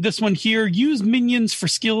this one here, use minions for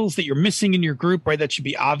skills that you're missing in your group, right? That should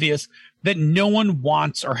be obvious, that no one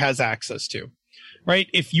wants or has access to, right?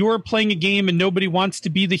 If you're playing a game and nobody wants to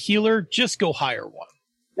be the healer, just go hire one.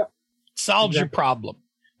 Yep. Solves your problem.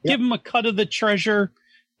 Yep. Give them a cut of the treasure,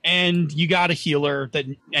 and you got a healer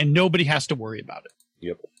and nobody has to worry about it.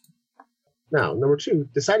 Yep. Now, number 2,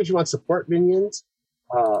 decide if you want support minions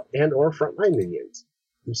and or frontline minions.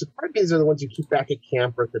 Your support minions are the ones you keep back at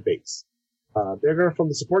camp or at the base. They're going to from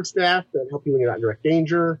the support staff that help you when you're not in direct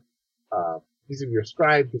danger. These are your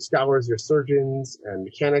scribes, your scholars, your surgeons, and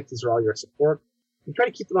mechanics. These are all your support. You try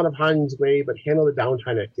to keep them out of harm's way, but handle the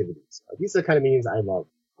downtime activities. These are the kind of minions I love.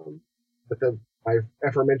 But my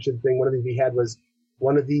aforementioned thing, one of the we had was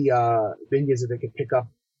one of the minions that they could pick up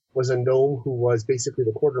was a gnome who was basically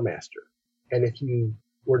the quartermaster. And if you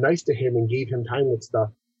were nice to him and gave him time with stuff,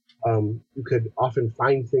 you could often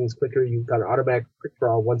find things quicker. You got an automatic quick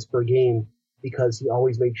draw once per game because he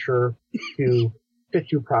always made sure to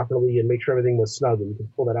fit you properly and make sure everything was snug, and you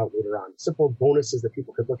could pull that out later on. Simple bonuses that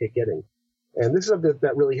people could look at getting. And this is something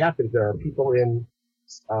that really happens. There are people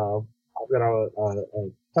I've got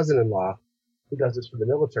a cousin-in-law who does this for the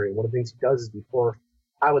military. And one of the things he does is before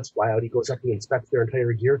pilots fly out, he goes up and inspects their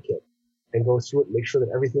entire gear kit and goes through it and makes sure that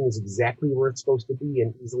everything is exactly where it's supposed to be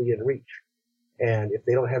and easily in reach. And if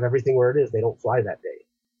they don't have everything where it is, they don't fly that day.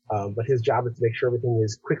 But his job is to make sure everything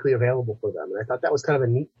is quickly available for them. And I thought that was kind of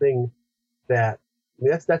a neat thing that, I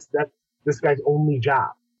mean, that's this guy's only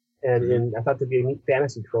job. And I thought that'd be a neat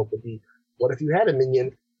fantasy trope would be, what if you had a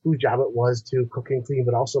minion whose job it was to cook and clean,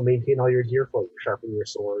 but also maintain all your gear for you, sharpen your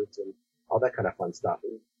swords and all that kind of fun stuff.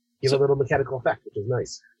 And give a little mechanical effect, which is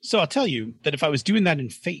nice. So I'll tell you that if I was doing that in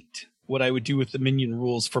Fate, what I would do with the minion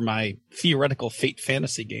rules for my theoretical Fate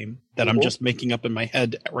fantasy game that I'm just making up in my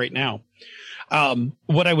head right now,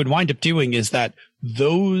 what I would wind up doing is that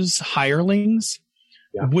those hirelings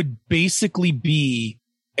would basically be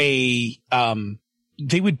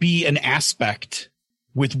they would be an aspect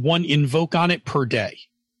with one invoke on it per day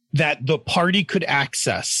that the party could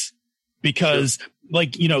access because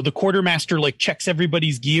the quartermaster checks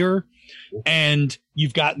everybody's gear, and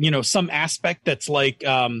you've got, some aspect that's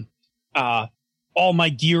all my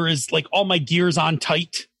gear is on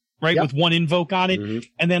tight, right? With one invoke on it.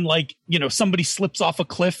 And then somebody slips off a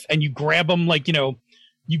cliff and you grab them,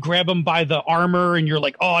 you grab them by the armor and you're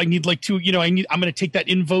like, oh, I need I'm going to take that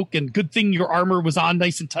invoke, and good thing your armor was on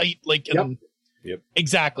nice and tight.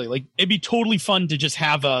 Exactly. It'd be totally fun to just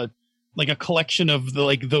have a collection of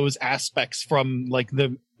those aspects from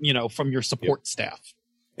from your support staff.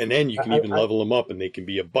 And then you can even level them up and they can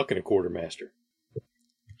be a buck and a quartermaster.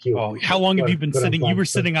 Oh, how long have you been sitting? You were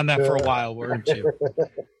sitting on that for a while, weren't you?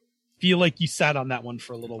 Feel like you sat on that one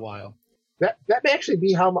for a little while. That may actually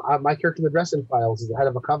be how my character in the Dresden Files is the head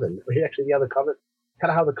of a coven. Actually, the coven, kind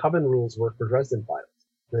of how the coven rules work for Dresden Files,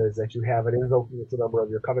 is that you have an invoke with the number of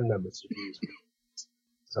your coven members to use.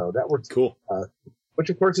 So that works. Cool. Which,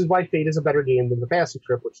 of course, is why Fate is a better game than the Fantasy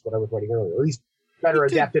Trip, which is what I was writing earlier. At least better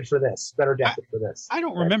adapted for this. I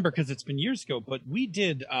don't remember because it's been years ago, but we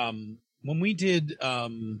did when we did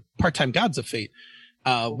Part-Time Gods of Fate,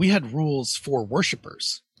 we had rules for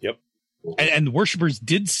worshipers. Yep. And the worshipers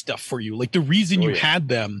did stuff for you. The reason you had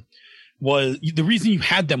them was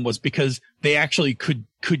because they actually could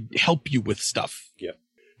help you with stuff. Yep.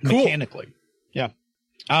 Mechanically. Cool. Yeah.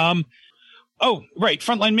 Oh, right.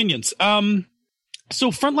 Frontline minions. So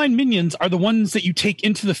frontline minions are the ones that you take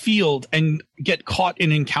into the field and get caught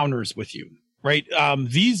in encounters with you, right?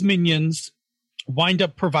 These minions wind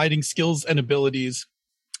up providing skills and abilities,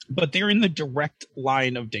 but they're in the direct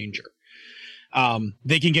line of danger.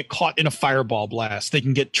 They can get caught in a fireball blast. They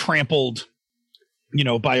can get trampled,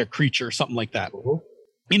 by a creature, something like that. Mhm.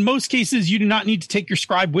 In most cases, you do not need to take your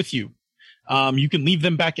scribe with you. You can leave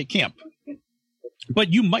them back at camp,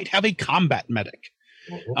 but you might have a combat medic.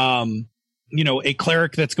 Mhm. A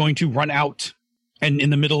cleric that's going to run out and in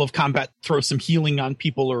the middle of combat throw some healing on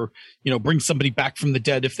people, or bring somebody back from the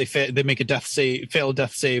dead if they make a fail a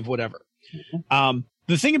death save, whatever.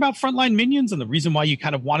 The thing about frontline minions, and the reason why you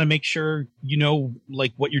kind of want to make sure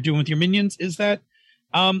like what you're doing with your minions, is that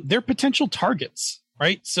they're potential targets,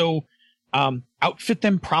 right? So outfit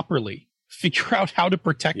them properly, figure out how to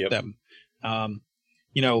protect them.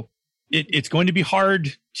 It's going to be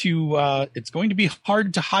hard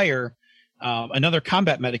to hire another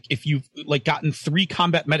combat medic if you've gotten 3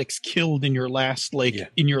 combat medics killed in your last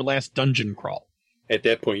dungeon crawl. At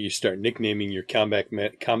that point, you start nicknaming your combat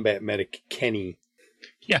medic Kenny.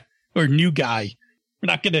 Yeah, or new guy.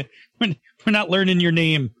 We're not learning your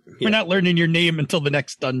name. Yeah. We're not learning your name until the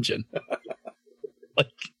next dungeon.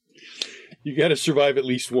 You got to survive at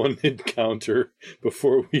least one encounter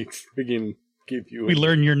before we friggin' give you. We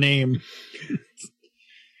learn your name.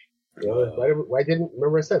 Why didn't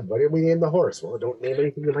we name the horse? Well, don't name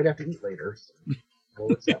anything you might have to eat later. Well,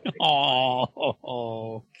 what's that?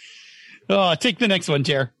 Take the next one,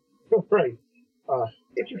 Chair. Right.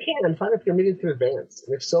 If you can, find if your minions can advance,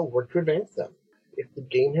 and if so, work to advance them. If the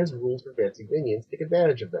game has rules for advancing minions, take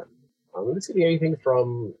advantage of them. And this could be anything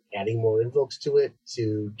from adding more invokes to it,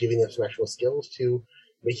 to giving them some actual skills, to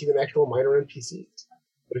making them actual minor NPCs.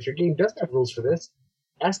 But if your game does have rules for this,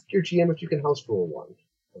 ask your GM if you can house rule one.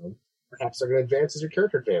 Perhaps they're going to advance as your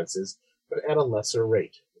character advances, but at a lesser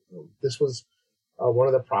rate. This was one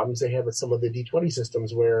of the problems they had with some of the D20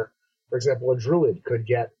 systems where, for example, a druid could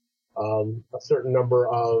get a certain number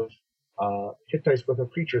of hit dice worth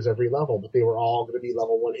of creatures every level, but they were all going to be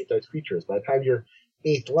level 1 hit dice creatures. By the time you're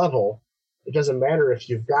 8th level, it doesn't matter if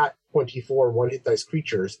you've got 24 1 hit dice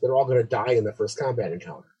creatures, they're all going to die in the first combat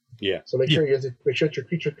encounter. Yeah. So make sure that your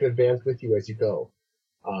creature can advance with you as you go.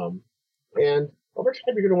 And over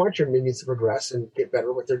time, you're going to want your minions to progress and get better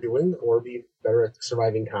at what they're doing, or be better at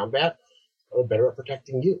surviving combat, or better at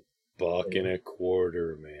protecting you. Buck and a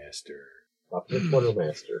quartermaster.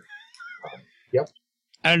 Yep.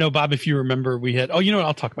 I don't know, Bob, if you remember, we had... Oh, you know what?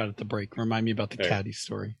 I'll talk about it at the break. Remind me about the caddy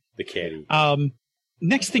story. The caddy.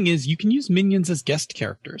 Next thing is you can use minions as guest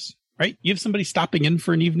characters, right? You have somebody stopping in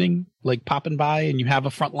for an evening, like popping by, and you have a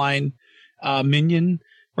frontline minion,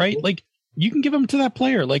 right? Mm-hmm. Like, you can give them to that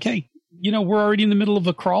player. Like, hey, we're already in the middle of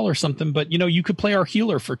a crawl or something, but, you could play our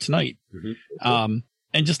healer for tonight. Mm-hmm.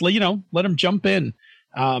 And just, let them jump in.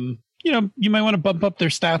 You might want to bump up their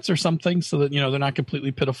stats or something so that, they're not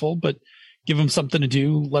completely pitiful, but give them something to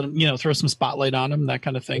do, let them, throw some spotlight on them, that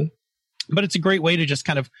kind of thing. But it's a great way to just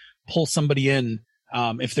kind of pull somebody in.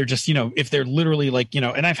 If they're just, if they're literally like,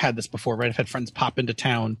 and I've had this before, right? I've had friends pop into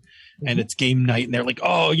town and it's game night and they're like,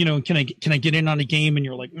 oh, can I get in on a game? And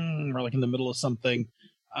you're like, we're like in the middle of something.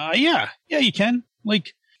 Yeah, you can.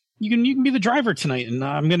 Like, you can be the driver tonight, and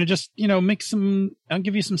I'm gonna just I'll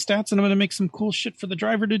give you some stats, and I'm gonna make some cool shit for the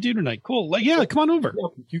driver to do tonight. Cool, like come on over.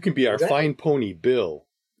 You can be our fine pony, Bill.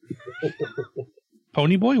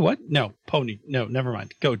 Pony boy? What? No, pony. No, never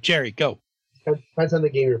mind. Go, Jerry. Go. Depends on the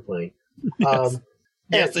game you're playing.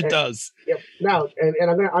 Yes, it does. Yep. Now,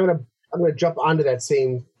 and I'm gonna jump onto that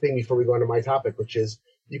same thing before we go into my topic, which is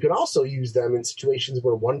you can also use them in situations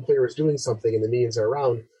where one player is doing something and the minions are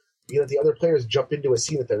around. You let the other players jump into a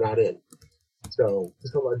scene that they're not in. So,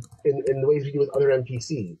 in the ways we do with other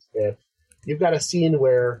NPCs, if you've got a scene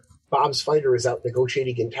where Bob's fighter is out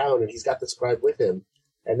negotiating in town and he's got the scribe with him,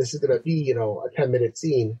 and this is going to be, a 10-minute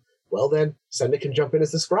scene, well then, Senda can jump in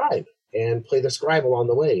as the scribe and play the scribe along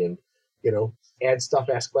the way and, add stuff,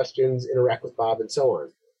 ask questions, interact with Bob, and so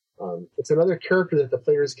on. It's another character that the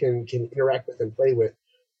players can interact with and play with,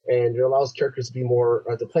 and it allows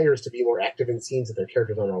the players to be more active in scenes that their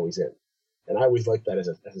characters aren't always in. And I always like that as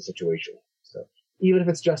a situation. So even if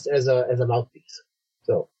it's just as a mouthpiece.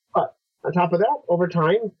 So, but on top of that, over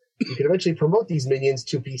time, you can eventually promote these minions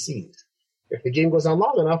to PCs. If the game goes on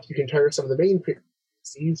long enough, you can tire some of the main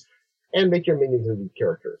PCs and make your minions into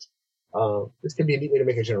characters. This can be a neat way to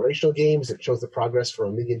make a generational game, as it shows the progress from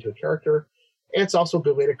a minion to a character, and it's also a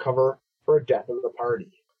good way to cover for a death in the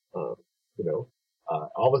party.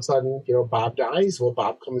 All of a sudden, Bob dies. Well,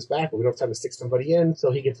 Bob comes back, and we don't have time to stick somebody in,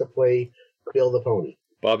 so he gets to play Bill the Pony.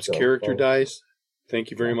 Bob's character dies.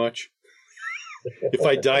 Thank you very much. If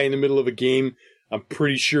I die in the middle of a game, I'm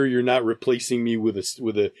pretty sure you're not replacing me with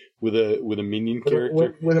a minion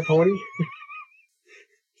character. With a pony?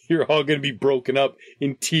 You're all going to be broken up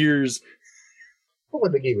in tears. Well,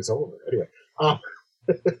 when the game is over. Anyway.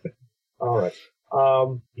 All right.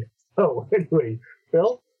 So, anyway,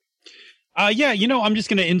 Phil? Yeah, I'm just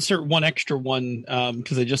going to insert one extra one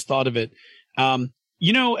because I just thought of it.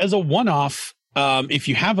 As a one-off, if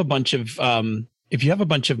you have a bunch of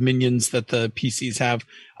minions that the PCs have,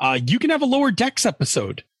 you can have a lower decks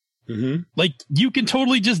episode. Mm-hmm. Like you can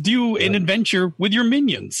totally just do an adventure with your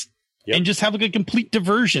minions and just have like a complete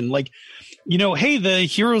diversion. Like, hey, the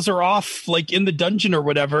heroes are off like in the dungeon or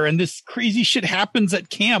whatever, and this crazy shit happens at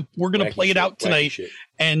camp. We're going to play it out tonight.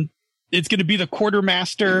 And it's going to be the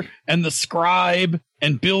quartermaster and the scribe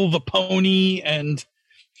and Bill the pony, and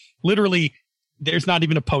literally there's not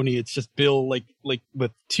even a pony. It's just Bill like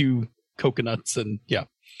with two coconuts and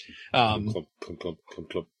Clump.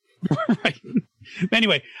 right.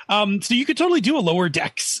 Anyway, so you could totally do a lower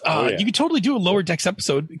decks. You could totally do a lower decks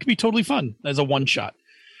episode. It could be totally fun as a one shot.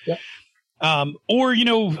 Yeah. Or,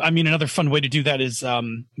 another fun way to do that is,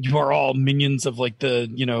 you are all minions of like the,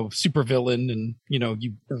 supervillain, and,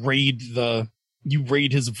 you raid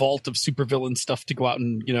his vault of supervillain stuff to go out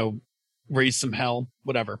and, raise some hell,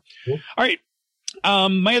 whatever. Cool. All right.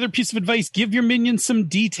 My other piece of advice, give your minions some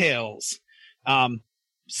details.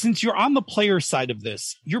 Since you're on the player side of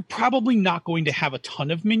this, you're probably not going to have a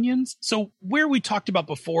ton of minions. So where we talked about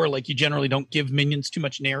before, like you generally don't give minions too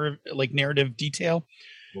much narrative detail,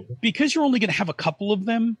 because you're only going to have a couple of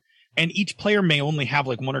them, and each player may only have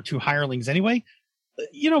like one or two hirelings anyway.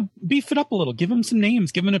 Beef it up a little, give them some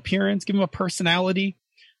names, give them an appearance, give them a personality.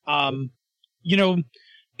 If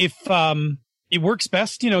it works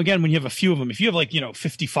best, again, when you have a few of them, if you have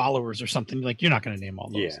 50 followers or something, like you're not going to name all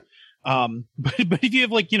those. Yeah. But if you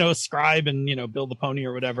have a scribe and, Bill the pony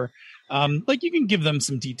or whatever, you can give them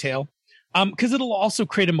some detail, cause it'll also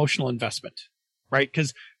create emotional investment, right?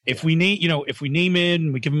 Cause if we name it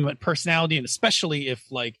and we give them a personality, and especially if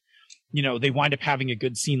they wind up having a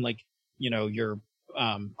good scene, you're,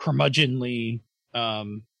 curmudgeonly,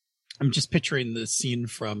 I'm just picturing the scene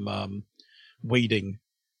from, Waiting,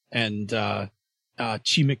 and, Chi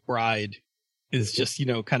McBride is just,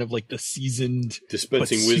 kind of like the seasoned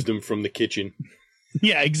dispensing wisdom from the kitchen.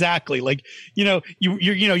 Yeah, exactly. Like, your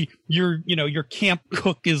camp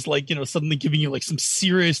cook is suddenly giving you some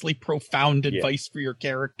seriously profound advice for your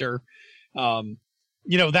character.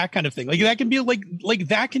 That kind of thing. Like that can be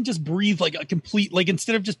that can just breathe like a complete,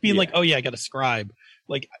 instead of just being oh yeah, I got a scribe,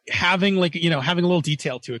 having having a little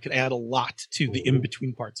detail to it could add a lot to the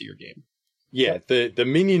in-between parts of your game. Yeah, the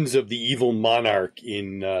minions of the evil monarch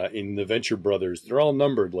in the Venture Brothers, they're all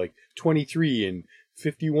numbered 23 and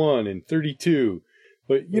 51 and 32.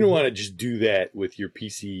 But you don't want to just do that with your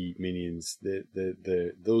PC minions.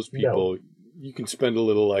 Those people, you can spend a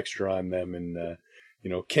little extra on them, and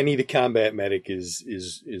Kenny the Combat Medic is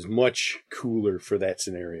much cooler for that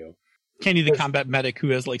scenario. Kenny the Combat Medic, who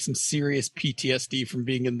has some serious PTSD from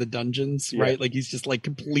being in the dungeons, right? He's just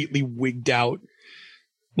completely wigged out.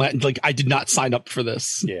 I did not sign up for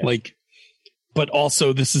this. Yeah. But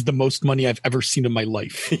also this is the most money I've ever seen in my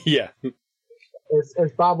life. Yeah.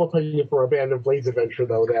 As Bob will tell you for a Band of Blades adventure,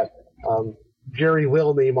 though, that Jerry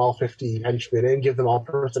will name all 50 henchmen and give them all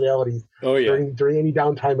personalities during any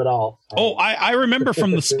downtime at all. I remember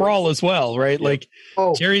from the Sprawl as well, right?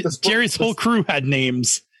 Jerry's whole crew had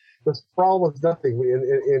names. The Sprawl was nothing.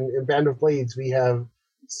 In Band of Blades, we have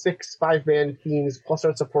 6 5-man teams plus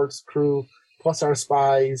our supports crew, plus our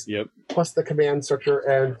spies, plus the command structure,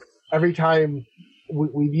 and every time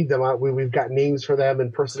we need them, we've got names for them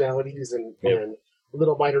and personalities and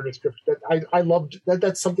little minor descriptions. I loved that.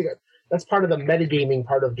 That's something that's part of the metagaming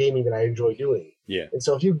part of gaming that I enjoy doing. Yeah. And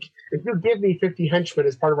so if you give me 50 henchmen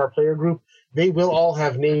as part of our player group, they will all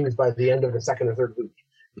have names by the end of the second or third week,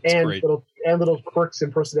 and little quirks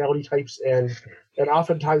and personality types, and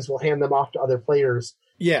oftentimes we'll hand them off to other players.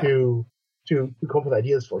 Yeah. To come up with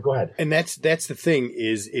ideas for. Go ahead. And that's the thing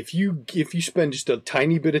is if you spend just a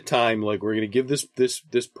tiny bit of time, we're going to give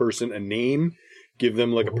this person a name, give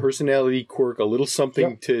them a personality quirk, a little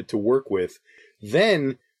something to work with.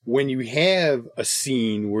 Then when you have a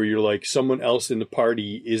scene where you're someone else in the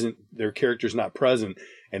party their character's not present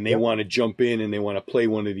and they want to jump in and they want to play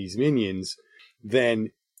one of these minions,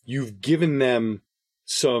 then you've given them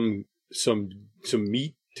some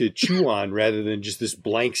meat to chew on rather than just this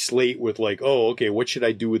blank slate with what should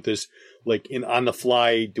I do with this? On the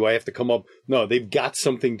fly, do I have to come up? No, they've got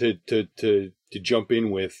something to jump in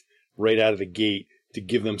with right out of the gate to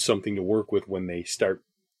give them something to work with when they start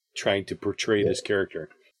trying to portray this character.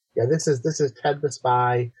 Yeah, this is Ted the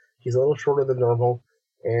Spy. He's a little shorter than normal,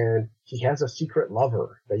 and he has a secret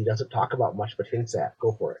lover that he doesn't talk about much, but hints at.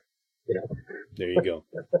 Go for it. You know. There you go.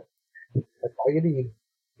 That's all you need.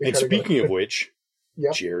 And speaking of which,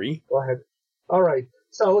 yep. Jerry, go ahead. All right.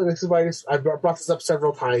 So this is why I've brought this up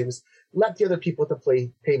several times. Let the other people at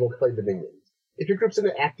the table play the minions. If your group's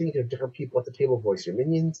into acting, you have different people at the table voice your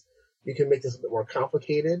minions. You can make this a bit more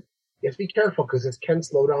complicated. You have to be careful because this can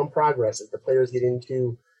slow down progress as the players get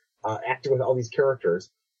into acting with all these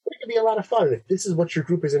characters. But it can be a lot of fun. If this is what your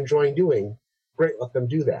group is enjoying doing, great, let them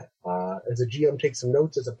do that. As a GM, take some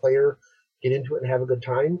notes. As a player, get into it and have a good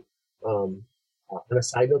time. On a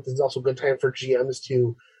side note, this is also a good time for GMs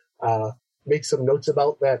to make some notes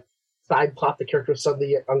about that side plot the characters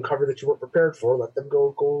suddenly uncover that you weren't prepared for. Let them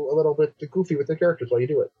go a little bit goofy with the characters while you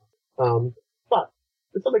do it. But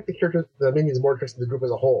this will make the minions more interested in the group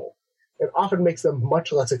as a whole. It often makes them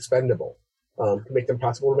much less expendable to make them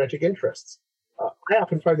possible romantic interests. I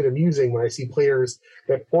often find it amusing when I see players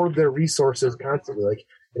that hoard their resources constantly. Like,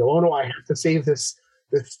 oh no, I have to save this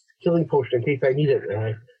healing potion in case I need it, and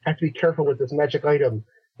I have to be careful with this magic item.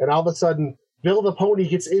 And all of a sudden, Bill the Pony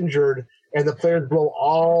gets injured, and the players blow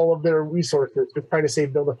all of their resources just trying to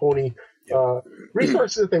save Bill the Pony.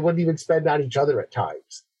 Resources that they wouldn't even spend on each other at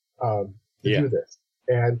times to do this.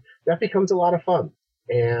 And that becomes a lot of fun.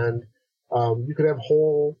 And you could have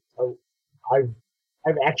whole...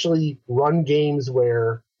 I've actually run games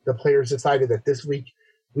where the players decided that this week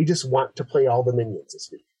we just want to play all the minions this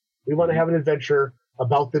week. We want to have an adventure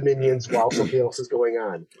about the minions while something else is going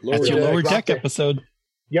on. That's your Lower Deck episode.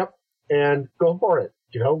 Yep. And go for it.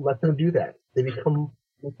 Let them do that. They become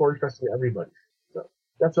more interesting to everybody. So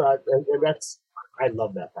that's what I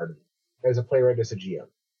love that part of it as a player and as a GM.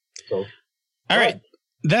 So, all right.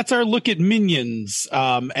 That's our look at minions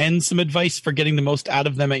and some advice for getting the most out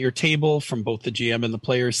of them at your table from both the GM and the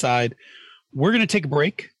player side. We're going to take a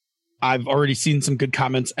break. I've already seen some good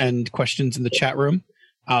comments and questions in the chat room.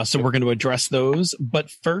 So we're going to address those.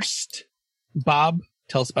 But first, Bob,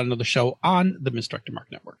 tell us about another show on the Misdirected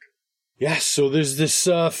Mark Network. Yeah, so there's this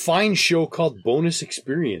fine show called Bonus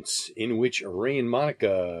Experience in which Ray and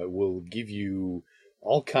Monica will give you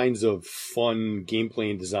all kinds of fun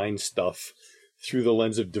gameplay and design stuff through the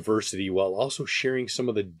lens of diversity while also sharing some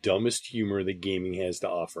of the dumbest humor that gaming has to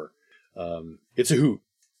offer. It's a hoot,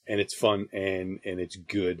 and it's fun, and it's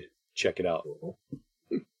good. Check it out.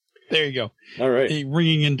 There you go. All right. A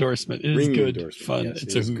ringing endorsement. It is good, fun. Yes,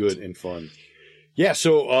 it's it is good and fun. Yeah,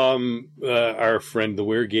 so our friend the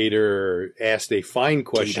Weregator asked a fine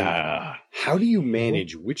question. How do you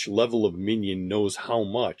manage which level of minion knows how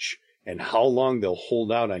much and how long they'll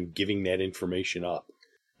hold out on giving that information up?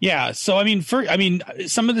 Yeah, so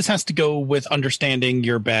some of this has to go with understanding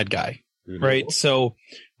your bad guy, right? So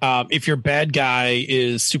if your bad guy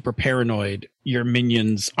is super paranoid, your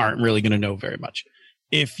minions aren't really going to know very much.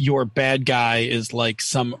 If your bad guy is like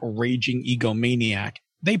some raging egomaniac,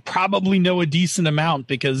 they probably know a decent amount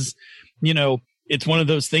because, it's one of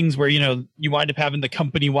those things where, you wind up having the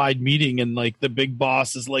company-wide meeting and like the big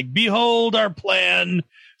boss is like, behold our plan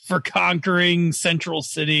for conquering Central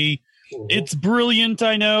City. It's brilliant,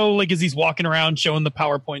 I know, like as he's walking around showing the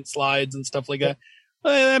PowerPoint slides and stuff like that.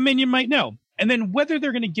 I mean, you might know. And then whether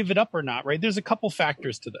they're going to give it up or not, right? There's a couple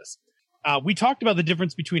factors to this. We talked about the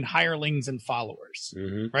difference between hirelings and followers,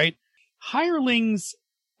 right? Hirelings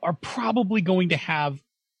are probably going to have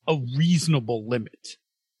a reasonable limit,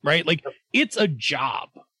 right? Like it's a job.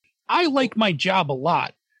 I like my job a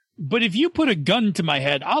lot, but if you put a gun to my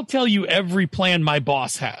head, I'll tell you every plan my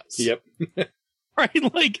boss has. Yep.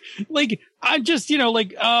 Right? Like I just,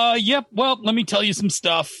 yep. Well, let me tell you some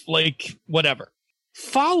stuff, like whatever.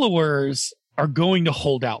 Followers are going to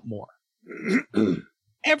hold out more.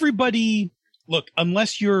 Everybody, look,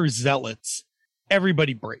 unless you're zealots,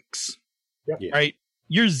 everybody breaks, right?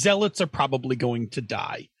 Your zealots are probably going to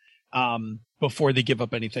die before they give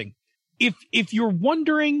up anything. If you're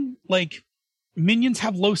wondering, like, minions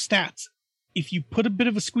have low stats. If you put a bit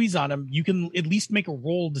of a squeeze on them, you can at least make a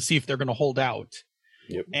roll to see if they're going to hold out.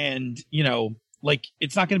 Yep. And,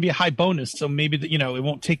 it's not going to be a high bonus. So maybe, it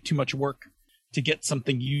won't take too much work to get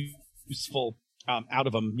something useful out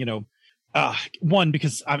of them, one,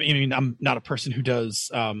 because I'm not a person who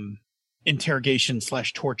does interrogation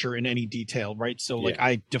 / torture in any detail, right? So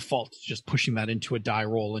I default to just pushing that into a die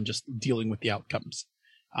roll and just dealing with the outcomes.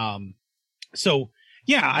 I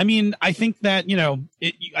think that,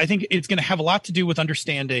 I think it's going to have a lot to do with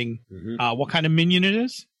understanding what kind of minion it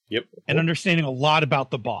is. Yep. And understanding a lot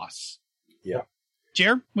about the boss. Yeah.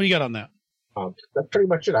 Jer, what do you got on that? That's pretty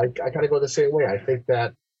much it. I kind of go the same way. I think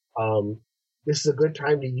that this is a good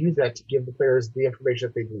time to use that to give the players the information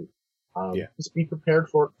that they need. Just be prepared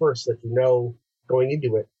for it first, so that you know going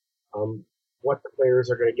into it what the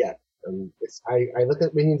players are going to get. I look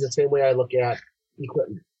at minions the same way I look at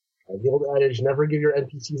equipment. The old adage, never give your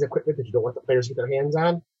NPCs equipment that you don't want the players to get their hands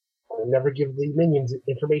on. Never give the minions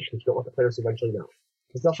information that you don't want the players to eventually know.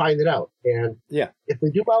 Because they'll find it out. And if they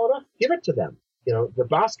do well enough, give it to them. You know, the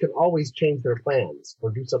boss can always change their plans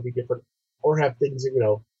or do something different or have things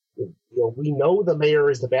that, we know the mayor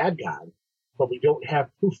is the bad guy, but we don't have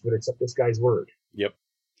proof of it except this guy's word. Yep.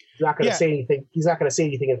 He's not going to say anything. He's not going to say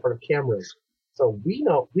anything in front of cameras. So we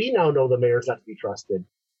now know the mayor's not to be trusted,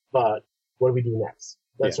 but what do we do next?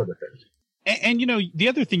 That sort of thing. And the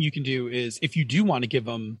other thing you can do is if you do want to give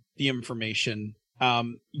them the information,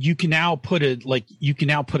 you can now put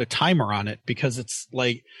a timer on it, because it's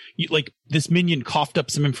like this minion coughed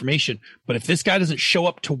up some information, but if this guy doesn't show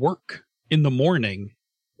up to work in the morning,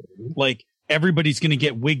 like everybody's going to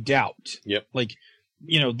get wigged out. Yep. Like,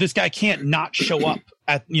 this guy can't not show up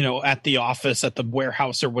at the office, at the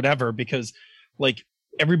warehouse or whatever, because like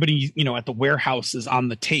everybody, at the warehouse is on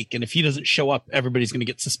the take. And if he doesn't show up, everybody's going to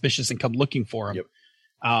get suspicious and come looking for him. Yep.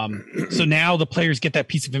 So now the players get that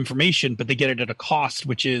piece of information, but they get it at a cost,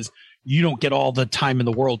 which is you don't get all the time in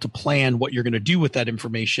the world to plan what you're going to do with that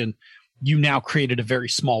information. You now created a very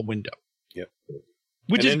small window. Yep.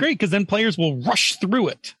 Which is great, because then players will rush through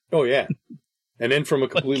it. Oh yeah. And then from a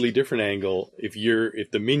completely different angle, if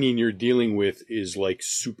the minion you're dealing with is like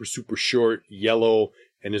super, super short, yellow,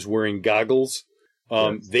 and is wearing goggles,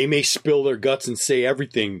 they may spill their guts and say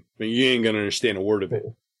everything, but you ain't going to understand a word of it.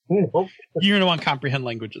 You're going to want to comprehend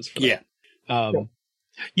languages for that.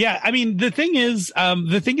 Yeah. I mean, the thing is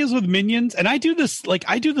with minions, and I do this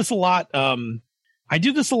a lot. I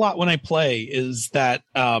do this a lot when I play, is that,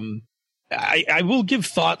 I will give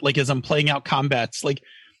thought, like, as I'm playing out combats, like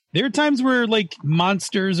there are times where like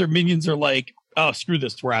monsters or minions are like, oh, screw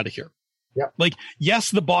this, we're out of here. Yep. Like,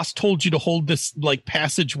 yes, the boss told you to hold this like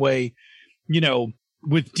passageway,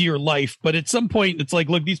 with dear life, but at some point it's like,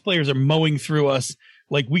 look, these players are mowing through us.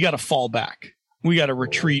 Like, we got to fall back. We got to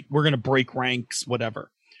retreat. We're going to break ranks, whatever.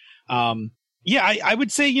 I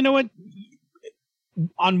would say, you know what?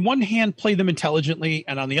 On one hand, play them intelligently,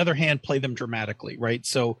 and on the other hand, play them dramatically, right?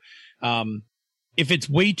 So, if it's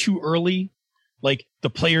way too early, like the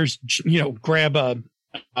players, grab a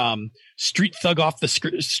street thug off the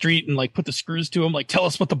street and like put the screws to him, like tell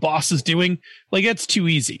us what the boss is doing. Like, that's too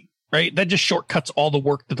easy, right? That just shortcuts all the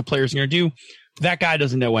work that the players are going to do. That guy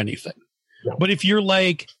doesn't know anything. No. But if you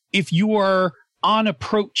are on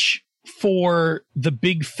approach for the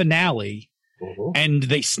big finale and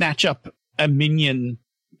they snatch up a minion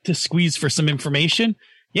to squeeze for some information,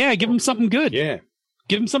 give them something good. Yeah.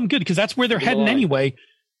 Give them something good, because that's where they're heading anyway.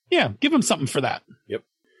 Yeah, give them something for that. Yep.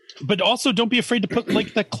 But also don't be afraid to put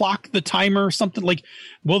like the clock, the timer, or something like,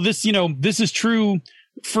 well, this is true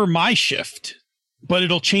for my shift, but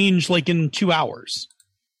it'll change like in 2 hours.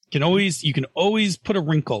 You can always put a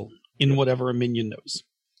wrinkle in whatever a minion knows.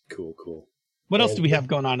 Cool. What else do we have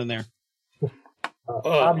going on in there?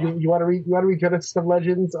 Bob, you want to read Genesis of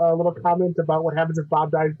Legends? A little comment about what happens if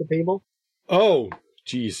Bob dies at the table. Oh,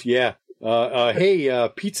 geez, yeah. Hey,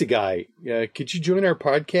 pizza guy, could you join our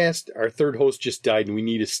podcast? Our third host just died, and we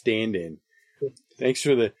need a stand-in. Thanks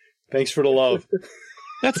for the love.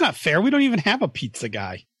 That's not fair. We don't even have a pizza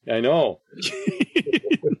guy. I know.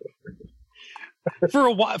 For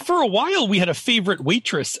a while, we had a favorite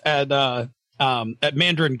waitress at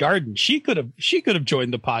Mandarin Garden. She could have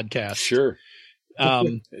joined the podcast. Sure.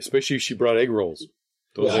 Especially if she brought egg rolls.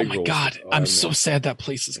 Those egg rolls. My God, I'm so sad that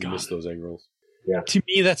place is gone. I miss those egg rolls. Yeah. To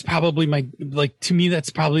me, that's probably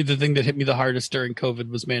the thing that hit me the hardest during COVID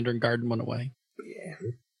was Mandarin Garden went away. Yeah.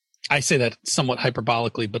 I say that somewhat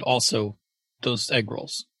hyperbolically, but also those egg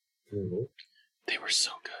rolls. Mm-hmm. They were so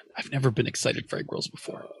good. I've never been excited for egg rolls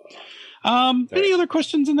before. Any other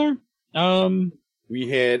questions in there? We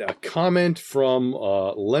had a comment from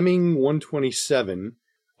Lemming127.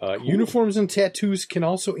 Cool. Uniforms and tattoos can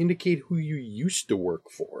also indicate who you used to work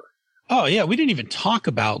for. Oh yeah, we didn't even talk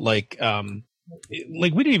about we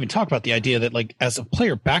didn't even talk about the idea that like as a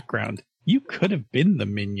player background, you could have been the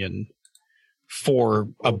minion for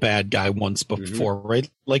a bad guy once before, right?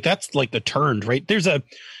 Like that's like the turned, right? There's a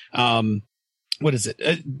what is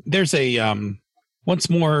it? There's a Once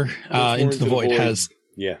More Into the Void has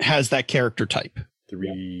that character type. The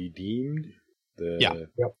Redeemed.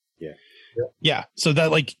 Yeah. So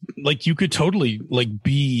that like you could totally like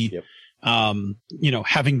be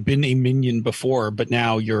having been a minion before, but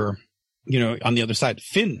now you're on the other side.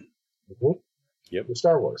 Finn. Mm-hmm. Yep. The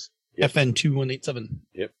Star Wars. FN 2187.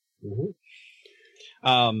 Yep. Mm-hmm.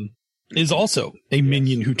 is also a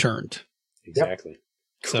minion who turned. Exactly.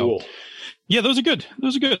 So, Cool. Yeah, those are good.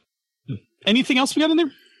 Anything else we got in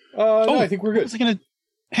there? No, I think we're good.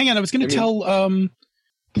 Hang on, I was gonna tell.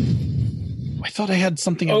 I thought I had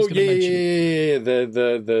something I was going to mention. Yeah.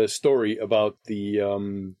 The story about the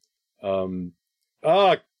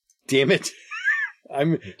damn it.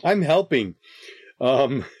 I'm helping.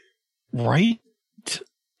 Right?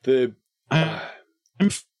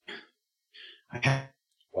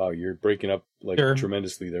 Wow, you're breaking up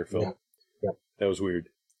tremendously there, Phil. Yeah. That was weird.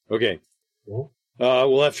 Okay. Cool.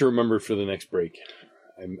 We'll have to remember for the next break.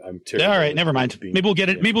 I'm terrible. All right, never mind. Maybe we'll get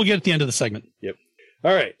it. Maybe we'll get it at the end of the segment. Yep.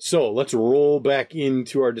 All right, so let's roll back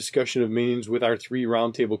into our discussion of minions with our 3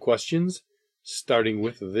 roundtable questions, starting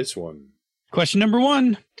with this one. Question number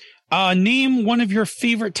 1. Name one of your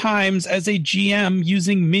favorite times as a GM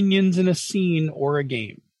using minions in a scene or a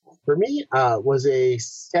game. For me, was a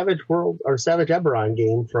Savage World or Savage Eberron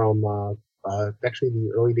game from actually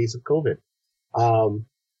the early days of COVID.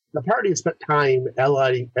 The party had spent time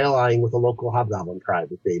allying with a local hobgoblin tribe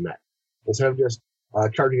that they met. Instead of just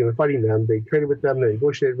charging and fighting them, they traded with them, they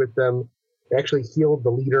negotiated with them, they actually healed the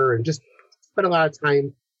leader, and just spent a lot of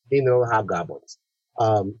time getting to know the hobgoblins.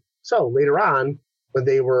 So later on, when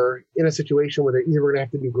they were in a situation where they either were going to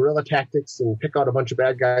have to do guerrilla tactics and pick out a bunch of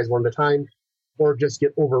bad guys one at a time, or just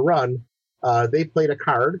get overrun, they played a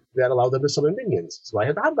card that allowed them to summon minions. So I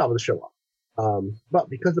had the hobgoblins show up. But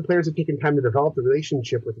because the players had taken time to develop the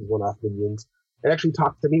relationship with these one-off minions, and actually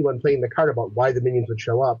talked to me when playing the card about why the minions would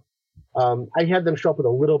show up, I had them show up with a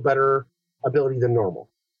little better ability than normal.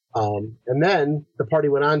 And then the party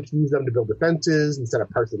went on to use them to build defenses and set up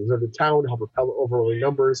parts of the deserted town to help repel the overwhelming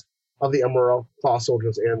numbers of the Emerald Claw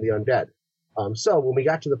soldiers and the undead. So when we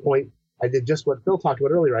got to the point, I did just what Phil talked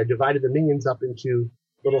about earlier. I divided the minions up into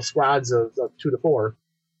little squads of 2 to 4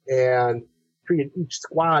 and treated each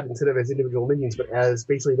squad instead of as individual minions, but as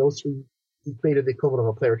basically those 3 created the equivalent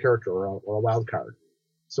of a player character or a wild card.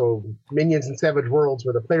 So minions in Savage Worlds,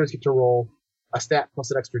 where the players get to roll a stat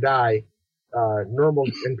plus an extra die, normal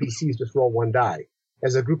NPCs just roll 1 die.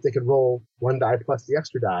 As a group, they could roll 1 die plus the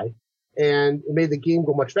extra die, and it made the game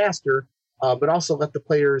go much faster, but also let the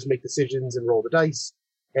players make decisions and roll the dice.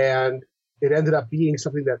 And it ended up being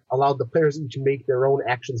something that allowed the players each to make their own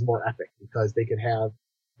actions more epic, because they could have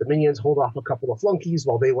the minions hold off a couple of flunkies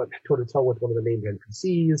while they went toe-to-toe with one of the named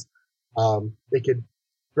NPCs. They could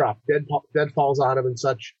drop deadfalls on them and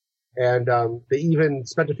such. And they even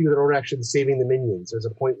spent a few of their own actions saving the minions. There's a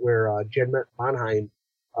point where Jen Monheim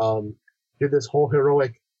did this whole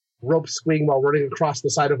heroic rope swing while running across the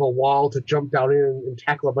side of a wall to jump down in and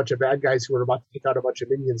tackle a bunch of bad guys who were about to take out a bunch of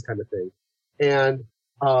minions kind of thing. And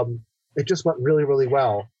it just went really, really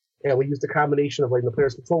well. And we used a combination of letting the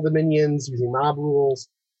players control the minions, using mob rules,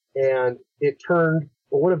 and it turned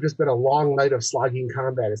what would have just been a long night of slogging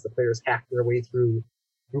combat as the players hacked their way through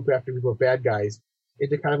group after group of bad guys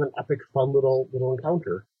into kind of an epic, fun little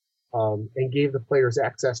encounter, and gave the players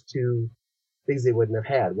access to things they wouldn't have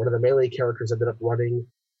had. One of the melee characters ended up running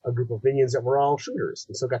a group of minions that were all shooters,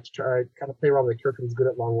 and so got to try kind of play around with a character who's good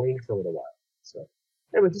at long range for a little while. So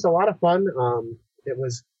it was just a lot of fun. It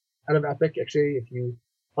was kind of epic. Actually, if you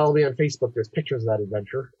follow me on Facebook, there's pictures of that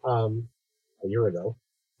adventure a year ago.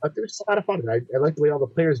 But there was just a lot of fun. I liked the way all the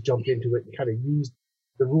players jumped into it and kind of used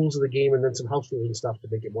the rules of the game and then some house rules and stuff to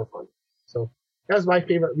make it more fun. So that was my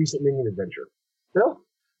favorite recent minion adventure. Phil?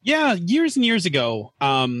 Yeah, years and years ago,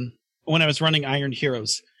 when I was running Iron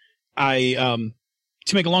Heroes, I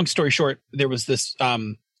to make a long story short, there was this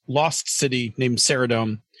lost city named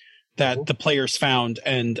Ceridome that the players found,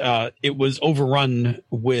 and it was overrun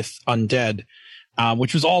with undead,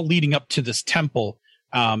 which was all leading up to this temple.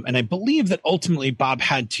 And I believe that ultimately Bob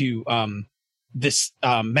had to, this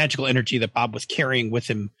magical energy that Bob was carrying with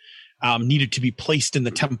him needed to be placed in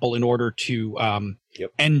the temple in order to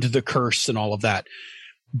end the curse and all of that.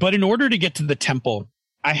 But in order to get to the temple,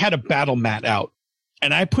 I had a battle mat out,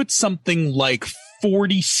 and I put something like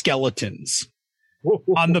 40 skeletons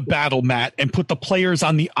on the battle mat and put the players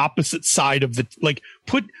on the opposite side of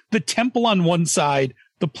put the temple on one side,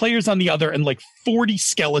 the players on the other, and 40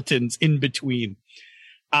 skeletons in between.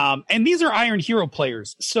 And these are Iron Hero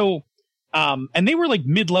players. So, and they were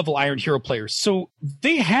mid-level Iron Hero players. So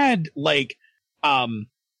they had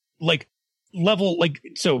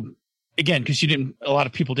so again, because a lot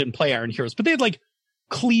of people didn't play Iron Heroes, but they had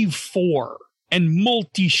Cleave 4 and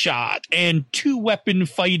multi-shot and 2-weapon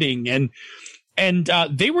fighting. And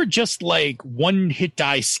they were just 1-hit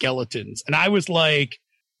die skeletons. And I was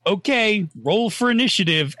okay, roll for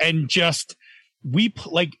initiative, and just,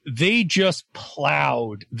 they just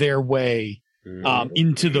plowed their way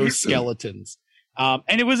into those skeletons. And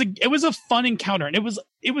it was a fun encounter, and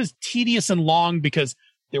it was tedious and long because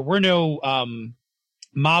there were no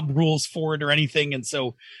mob rules for it or anything, and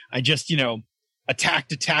so I just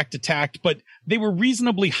attacked, but they were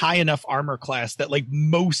reasonably high enough armor class that like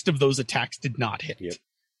most of those attacks did not hit. Yep.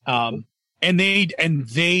 And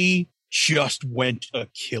they just went a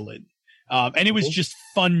killing. And it was just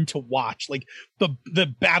fun to watch. Like the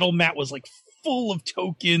battle mat was like full of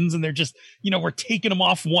tokens, and they're just, we're taking them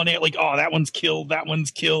off one end, like, oh, that one's killed.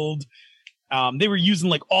 They were using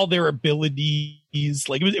like all their abilities.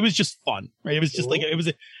 Like it was just fun, right? It was just like,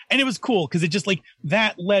 and it was cool because it just like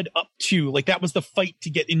that led up to like, that was the fight to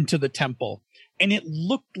get into the temple. And it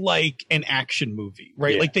looked like an action movie,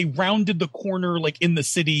 right? Yeah. Like they rounded the corner, like in the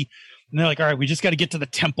city, and they're like, all right, we just got to get to the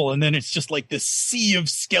temple. And then it's just like this sea of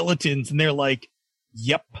skeletons. And they're like,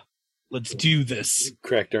 yep, let's do this.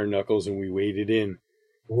 Cracked our knuckles and we waded in.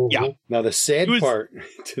 Yeah. Now, the sad part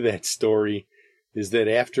to that story is that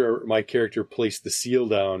after my character placed the seal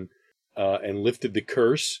down and lifted the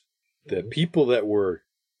curse, the people that were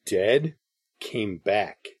dead came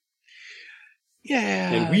back.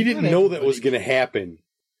 Yeah. And we didn't know that was going to happen.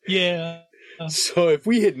 Yeah. So if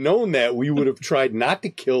we had known that, we would have tried not to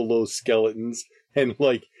kill those skeletons and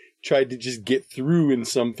like tried to just get through in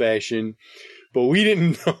some fashion. But we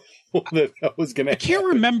didn't know that was going to happen. I can't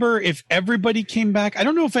remember if everybody came back. I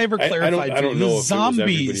don't know if I ever clarified. I don't know if it was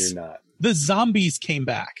everybody or not. The zombies came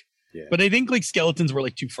back. Yeah. But I think like skeletons were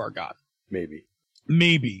like too far gone.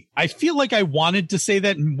 Maybe. I feel like I wanted to say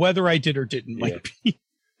that, and whether I did or didn't might be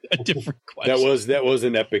a different question. That was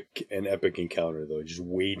an epic encounter though. Just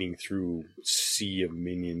wading through a sea of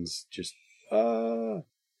minions. Just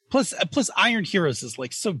Plus Iron Heroes is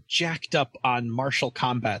like so jacked up on martial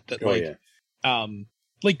combat that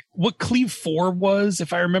like what Cleave 4 was,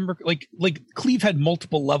 if I remember, like Cleave had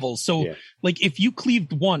multiple levels. So like if you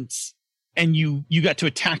cleaved once and you got to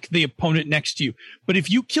attack the opponent next to you, but if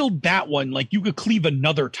you killed that one, like you could cleave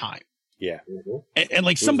another time. Yeah. And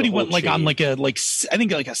like somebody went like on like I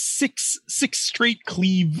think like a six straight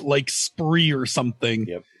cleave like spree or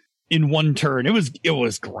something in one turn. It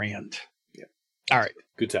was grand. Yeah. All right.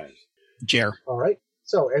 Good times. Jer. All right.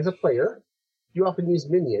 So as a player, you often use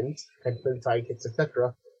minions, henchmen, sidekicks,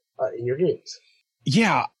 etc. In your games.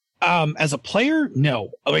 Yeah. As a player,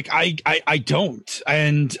 no. Like I don't.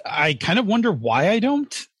 And I kind of wonder why I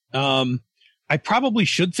don't. I probably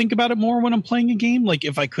should think about it more when I'm playing a game. Like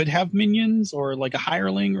if I could have minions or like a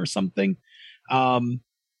hireling or something. I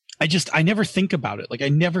never think about it. Like I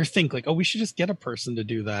never think like, oh, we should just get a person to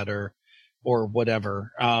do that or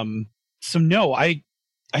whatever. So no, I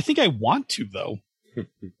think I want to though.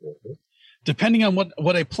 Depending on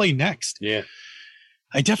what I play next. Yeah.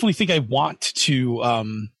 I definitely think I want to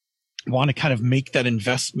kind of make that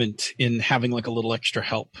investment in having like a little extra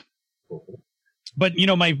help. But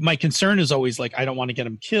my concern is always like, I don't want to get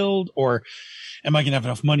him killed, or am I going to have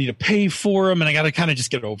enough money to pay for him? And I got to kind of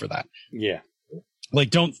just get over that. Yeah. Like,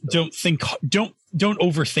 don't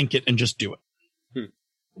overthink it and just do it.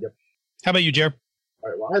 Yep. How about you, Jer? All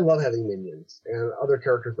right. Well, I love having minions and other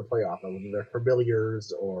characters to play off of, whether they're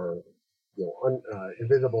familiars or,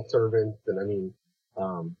 invisible servants. And I mean,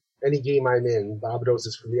 any game I'm in, Bob knows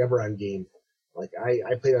this from the Everon game. Like I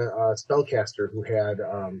played a spellcaster who had,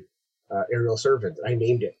 aerial servant. I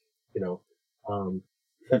named it,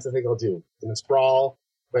 that's the thing I'll do. In the Sprawl,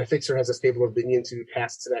 my fixer has a stable of minions who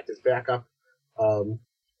casts and act as backup.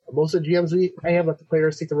 Most of the GMs I have let the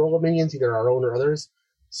players take the role of minions, either our own or others.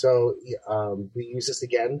 So we use this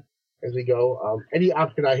again as we go. Any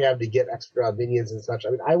option I have to get extra minions and such, I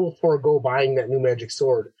mean, I will forego buying that new magic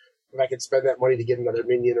sword if I can spend that money to get another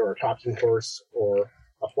minion or a talking horse or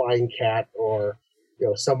a flying cat or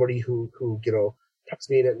somebody who tucks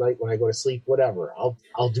me in at night when I go to sleep. Whatever, I'll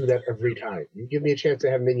do that every time. You give me a chance to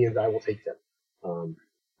have minions, I will take them.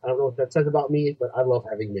 I don't know what that says about me, but I love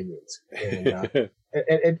having minions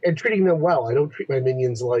and treating them well. I don't treat my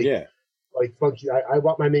minions like funky. I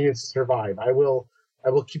want my minions to survive. I will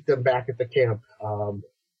keep them back at the camp.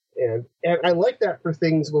 And I like that for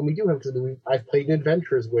things when we do have, because I've played in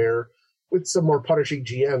adventures where with some more punishing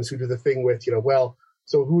GMs who do the thing with,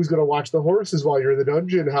 so who's going to watch the horses while you're in the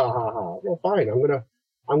dungeon? Ha ha ha. Well, fine. I'm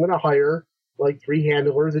going to hire like 3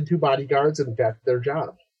 handlers and 2 bodyguards, and that's their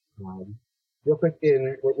job. Real quick,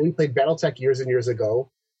 when we played BattleTech years and years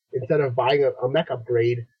ago, instead of buying a mech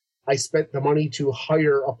upgrade, I spent the money to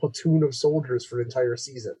hire a platoon of soldiers for an entire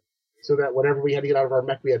season, so that whenever we had to get out of our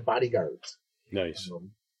mech, we had bodyguards. Nice.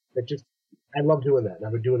 I love doing that, and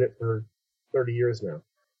I've been doing it for 30 years now.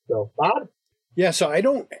 So, Bob? Yeah, so I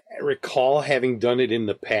don't recall having done it in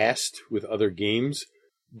the past with other games,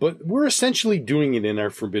 But we're essentially doing it in our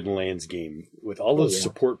Forbidden Lands game with all the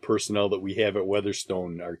support personnel that we have at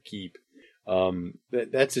Weatherstone, our keep.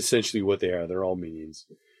 That's essentially what they are. They're all minions.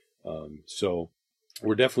 So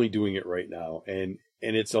we're definitely doing it right now, and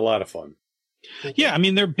it's a lot of fun. Yeah, I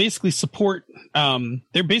mean they're basically support.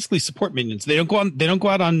 They're basically support minions. They don't go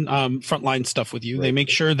out on frontline stuff with you. Right. They make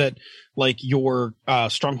sure that like your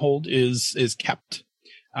stronghold is kept,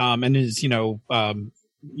 and is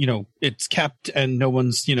it's kept and no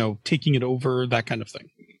one's taking it over, that kind of thing.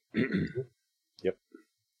 Yep.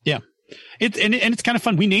 Yeah, it's kind of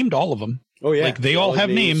fun. We named all of them. Oh yeah, like they all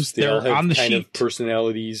have names. They're all have on the kind sheet. Of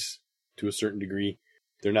personalities to a certain degree.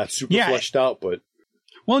 They're not super fleshed out, but.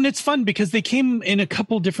 Well, and it's fun because they came in a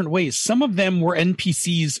couple different ways. Some of them were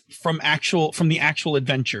NPCs from the actual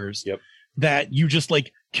adventures. Yep. That you just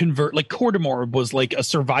like convert. Like Cordomore was like a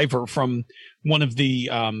survivor from one of the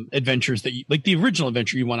adventures that like the original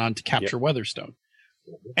adventure you went on to capture Weatherstone.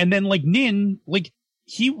 And then like Nin, like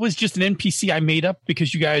he was just an NPC I made up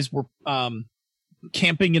because you guys were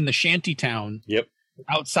camping in the shanty town. Yep.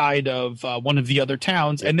 Outside of one of the other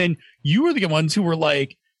towns. Yep. And then you were the ones who were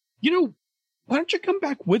like, why don't you come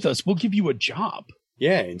back with us? We'll give you a job.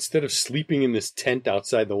 Yeah, instead of sleeping in this tent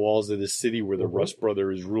outside the walls of the city where the Rust Brother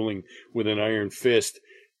is ruling with an iron fist,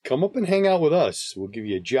 come up and hang out with us. We'll give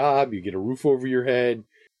you a job. You get a roof over your head.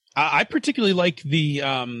 I particularly like the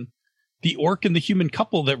orc and the human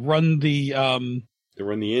couple that run the inn. They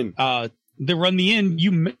run the inn.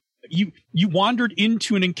 You wandered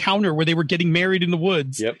into an encounter where they were getting married in the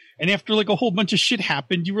woods. Yep. And after like a whole bunch of shit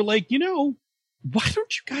happened, you were like, why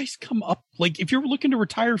don't you guys come up? Like, if you're looking to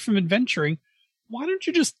retire from adventuring, why don't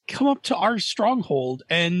you just come up to our stronghold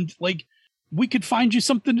and like we could find you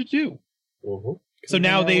something to do? Mm-hmm. So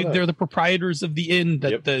now they're the proprietors of the inn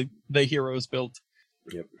that the heroes built.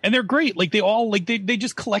 Yep. And they're great. Like they all like they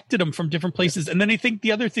just collected them from different places. And then I think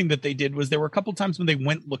the other thing that they did was there were a couple times when they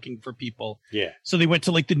went looking for people. Yeah. So they went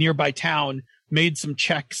to like the nearby town, made some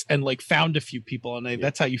checks, and like found a few people. And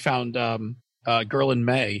that's how you found Girl in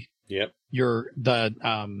May. Yep. Your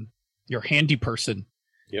handy person.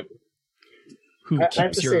 Yep. Who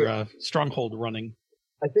keeps your stronghold running.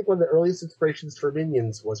 I think one of the earliest inspirations for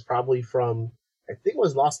minions was probably from, I think it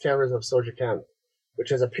was Lost Caverns of Soja, which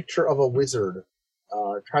has a picture of a wizard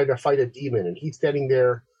trying to fight a demon, and he's standing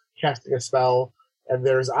there casting a spell, and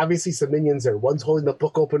there's obviously some minions there. One's holding the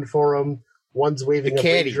book open for him, one's waving a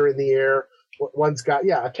brazier in the air, one's got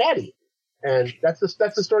a caddy, and that's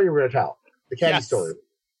the story we're going to tell, the caddy story.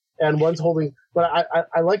 And one's holding, but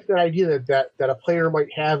I like that idea that a player might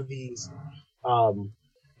have these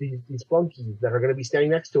flunkies that are going to be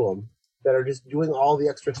standing next to them that are just doing all the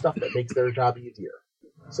extra stuff that makes their job easier.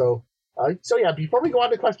 So before we go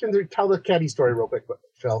on to questions, tell the caddy story real quick,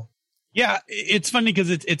 Phil. Yeah, it's funny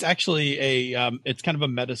because it's actually it's kind of a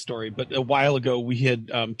meta story. But a while ago, we had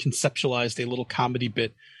conceptualized a little comedy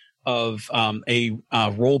bit of a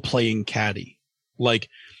role playing caddy, like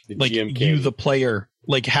you, the player,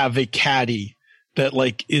 like have a caddy that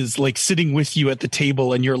like is like sitting with you at the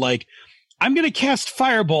table, and you're like, I'm gonna cast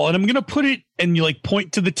Fireball, and I'm gonna put it, and you like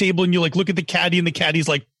point to the table, and you like look at the caddy, and the caddy's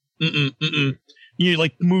like, You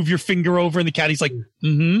like move your finger over, and the caddy's like,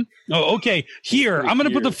 oh, okay, here, I'm gonna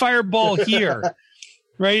put the Fireball here,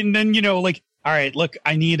 right? And then like, all right, look,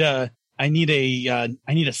 I need a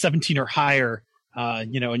 17 or higher,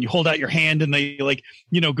 and you hold out your hand, and they like,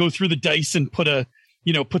 go through the dice and put the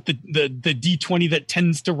D20 that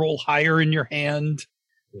tends to roll higher in your hand.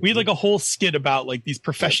 We had like a whole skit about like these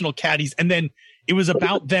professional caddies, and then it was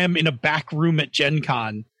about them in a back room at Gen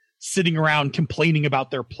Con sitting around complaining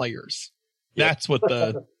about their players. That's what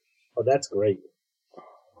oh, that's great.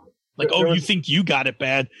 Like, you think you got it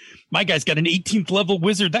bad? My guy's got an 18th level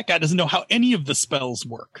wizard. That guy doesn't know how any of the spells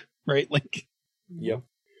work, right? Like, yep.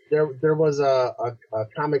 There was a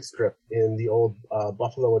comic strip in the old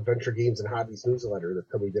Buffalo Adventure Games and Hobbies newsletter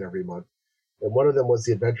that we did every month. And one of them was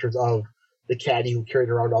the adventures of the caddy who carried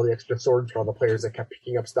around all the extra swords for all the players that kept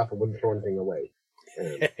picking up stuff and wouldn't throw anything away.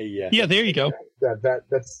 And yeah, there you go.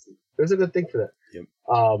 There's a good thing for that. Yep.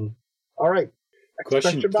 All right.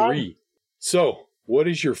 Question 3. So, what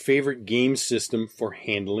is your favorite game system for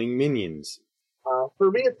handling minions?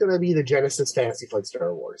 For me, it's going to be the Genesis Fantasy Flight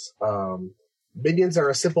Star Wars. Minions are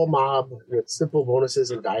a simple mob with simple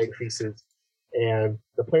bonuses and die increases, and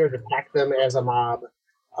the players attack them as a mob.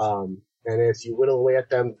 And as you whittle away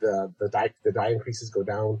at them, the die increases go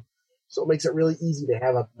down. So it makes it really easy to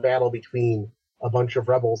have a battle between a bunch of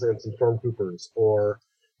rebels and some stormtroopers, or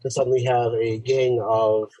to suddenly have a gang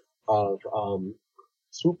of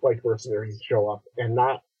swoop-like mercenaries show up and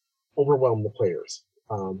not overwhelm the players,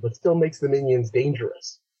 but still makes the minions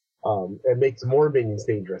dangerous. It makes more minions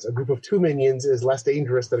dangerous. A group of 2 minions is less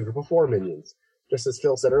dangerous than a group of 4 minions. Just as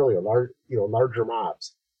Phil said earlier, larger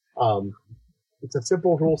mobs. It's a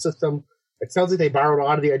simple rule system. It sounds like they borrowed a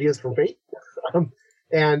lot of the ideas from Fate.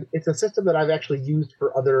 And it's a system that I've actually used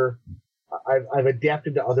for other... I've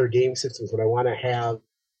adapted to other game systems when I want to have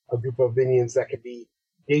a group of minions that can be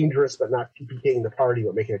dangerous but not PPKing the party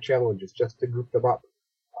but making a challenge. It's just to group them up.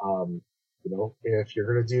 If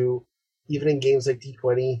you're going to do... Even in games like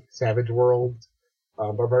D20, Savage World,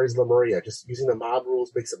 Barbarians Lemuria, just using the mob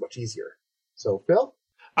rules makes it much easier. So, Phil?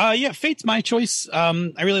 Yeah, Fate's my choice.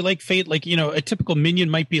 I really like Fate. Like, a typical minion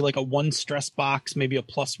might be like a 1 stress box, maybe a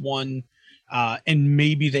 +1, and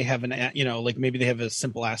maybe they have maybe they have a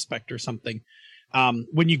simple aspect or something.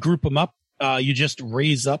 When you group them up, you just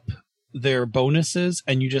raise up their bonuses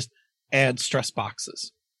and you just add stress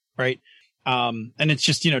boxes, right? And it's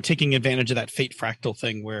just, taking advantage of that Fate fractal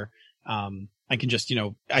thing where I can just,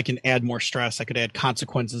 I can add more stress. I could add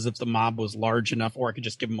consequences if the mob was large enough, or I could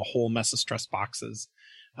just give them a whole mess of stress boxes.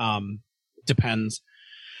 Depends.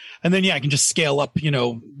 And then, I can just scale up,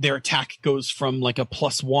 their attack goes from like a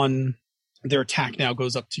 +1. Their attack now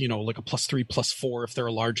goes up to, like a +3, +4 if they're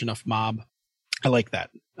a large enough mob. I like that.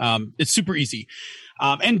 It's super easy.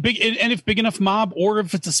 And if big enough mob, or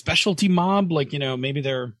if it's a specialty mob, like, maybe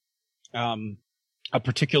they're, a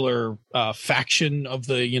particular faction of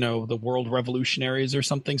the the world revolutionaries or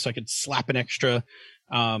something, so I could slap an extra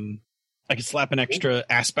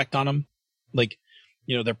aspect on them, like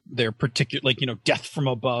they're particular, like death from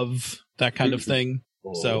above, that kind of thing.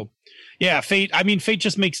 So Fate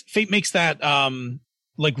just makes that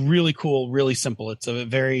like really cool, really simple. It's a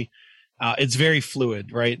very it's very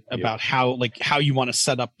fluid, right? About how you want to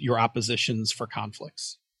set up your oppositions for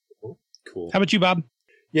conflicts. Cool. How about you, Bob?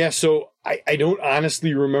 Yeah, so I don't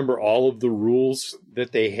honestly remember all of the rules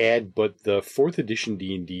that they had, but the 4th edition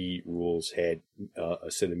D&D rules had a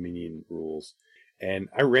set of minion rules, and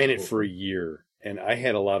I ran it for a year, and I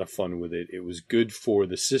had a lot of fun with it. It was good for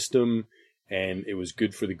the system, and it was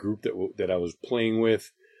good for the group that I was playing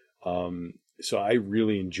with. So I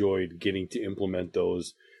really enjoyed getting to implement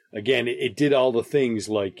those. Again, it did all the things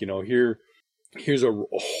like, here's a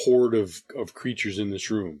horde of creatures in this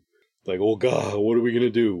room. Like, oh God, what are we going to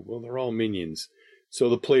do? Well, they're all minions. So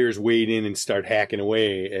the players wade in and start hacking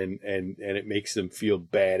away, and it makes them feel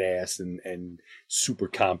badass and super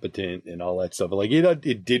competent and all that stuff. Like,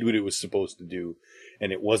 it did what it was supposed to do,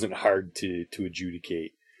 and it wasn't hard to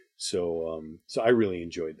adjudicate. So I really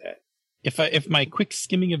enjoyed that. If my quick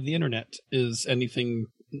skimming of the internet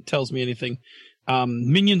tells me anything,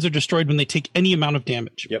 minions are destroyed when they take any amount of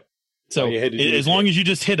damage. Yep. So as long as you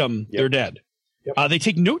just hit them, they're dead. Yep. They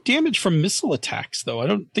take no damage from missile attacks, though. I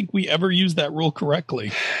don't think we ever used that rule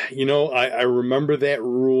correctly. I remember that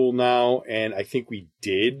rule now, and I think we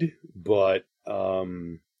did, but I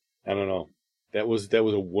don't know. That was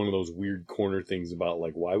one of those weird corner things about,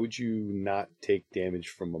 like, why would you not take damage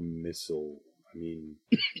from a missile? I mean,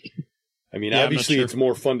 obviously it's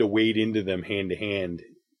more fun to wade into them hand to hand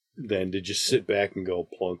than to just sit back and go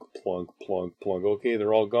plunk, plunk, plunk, plunk. Okay,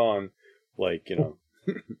 they're all gone. Like,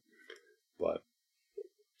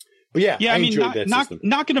 But yeah, I enjoyed that system.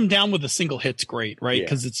 Knocking them down with a single hit's great, right?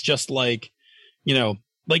 Because it's just like, and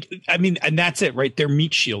that's it, right? They're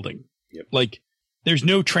meat shielding. Yep. Like, there's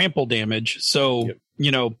no trample damage. So,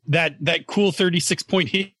 that cool 36-point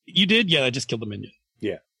hit you did, that just killed the minion.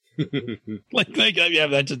 Yeah.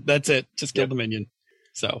 That's it. Just killed the minion.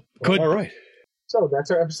 So, good. All right. So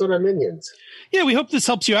that's our episode on minions. Yeah, we hope this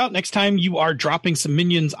helps you out next time you are dropping some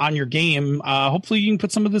minions on your game. Hopefully you can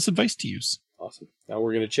put some of this advice to use. Awesome. Now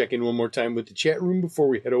we're going to check in one more time with the chat room before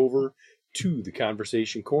we head over to the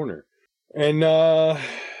conversation corner. And I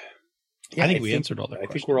think we answered all the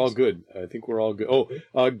questions. I think we're all good.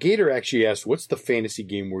 Oh, Gator actually asked, what's the fantasy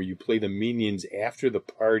game where you play the minions after the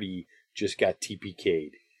party just got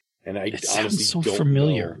TPK'd? And I honestly so don't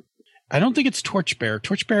familiar. know. I don't think it's Torchbearer.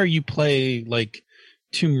 Torchbearer, you play like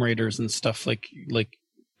Tomb Raiders and stuff, like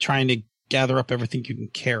trying to gather up everything you can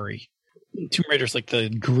carry. Tomb Raider's like the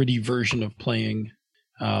gritty version of playing,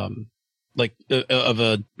 of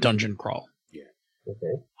a dungeon crawl. Yeah.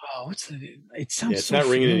 Okay. Oh, it sounds. It's so not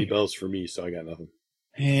ringing familiar. any bells for me, so I got nothing.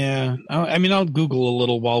 Yeah, I'll Google a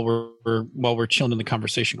little while we're chilling in the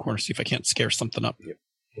conversation corner, see if I can't scare something up. Yep.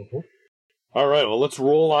 Mm-hmm. All right, well, let's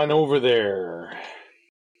roll on over there.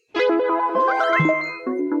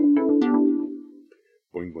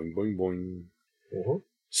 Boing, boing, boing, boing. Mm-hmm.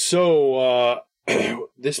 So,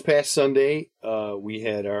 this past Sunday, we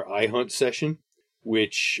had our iHunt session,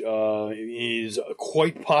 which is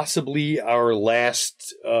quite possibly our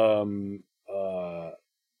last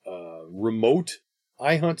remote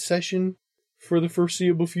iHunt session for the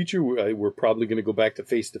foreseeable future. We're probably going to go back to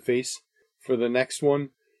face for the next one,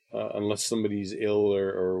 unless somebody's ill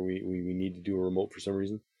or we need to do a remote for some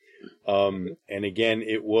reason. And again,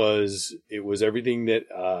 it was everything that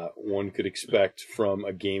one could expect from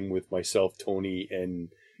a game with myself, Tony, and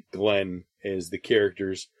Glenn as the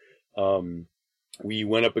characters. We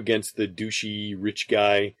went up against the douchey rich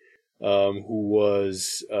guy who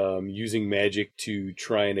was using magic to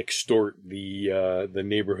try and extort the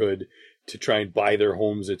neighborhood to try and buy their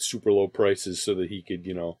homes at super low prices so that he could,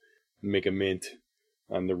 make a mint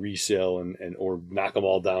on the resale and or knock them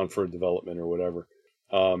all down for development or whatever.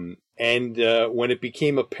 And when it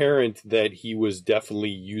became apparent that he was definitely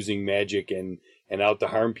using magic and out to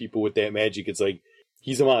harm people with that magic, it's like,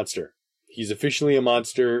 he's a monster. He's officially a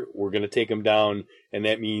monster. We're going to take him down. And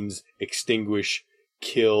that means extinguish,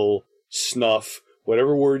 kill, snuff,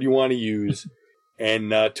 whatever word you want to use.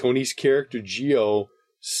 And Tony's character, Gio,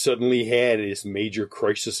 suddenly had this major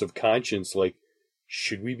crisis of conscience. Like,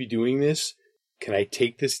 should we be doing this? Can I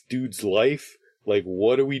take this dude's life? Like,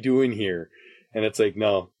 what are we doing here? And it's like,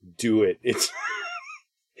 no, do it. It's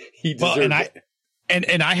he deserves it.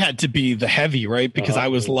 And I had to be the heavy, right? Because I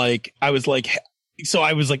was like,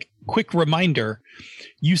 quick reminder,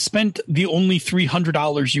 you spent the only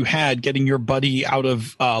 $300 you had getting your buddy out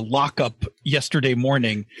of lockup yesterday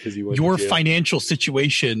morning. Your financial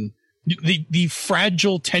situation, the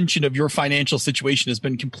fragile tension of your financial situation has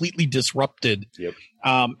been completely disrupted. Yep.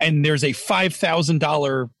 And there's a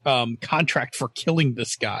 $5,000 contract for killing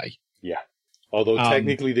this guy. Yeah. Although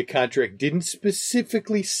technically the contract didn't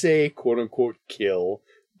specifically say, quote unquote, kill,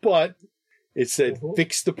 but it said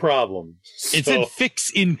fix the problem. So, it said fix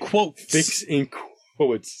in quotes. Fix in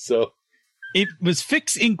quotes. So it was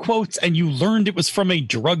fix in quotes, and you learned it was from a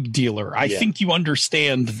drug dealer. I think you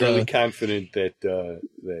understand. Fairly confident that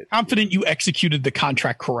confident you executed the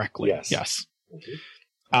contract correctly. Yes.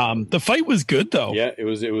 Mm-hmm. The fight was good though. Yeah, it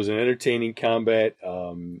was an entertaining combat.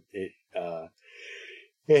 It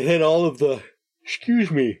had all of the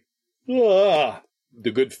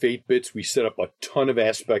the good fate bits. We set up a ton of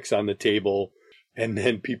aspects on the table, and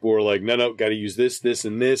then people were like, no, got to use this,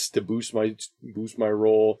 and this to boost my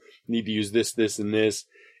roll. Need to use this, and this.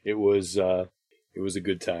 It was a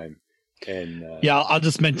good time. And I'll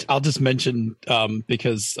just mention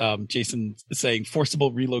because Jason is saying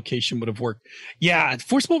forcible relocation would have worked. Yeah,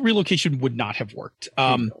 forcible relocation would not have worked.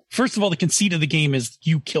 First of all, the conceit of the game is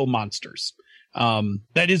you kill monsters.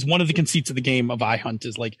 That is one of the conceits of the game of iHunt,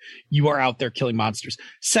 is like you are out there killing monsters.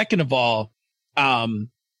 Second of all,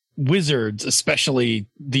 wizards, especially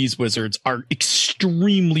these wizards, are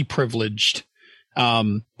extremely privileged.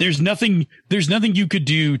 There's nothing you could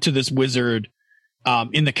do to this wizard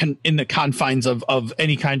in the confines of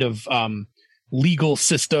any kind of legal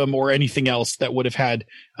system or anything else that would have had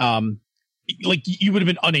like you would have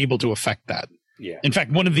been unable to affect that. Yeah. In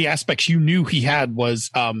fact, one of the aspects you knew he had was,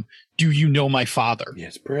 do you know my father?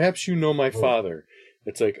 Yes, perhaps you know my father.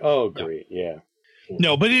 It's like, oh, great, yeah.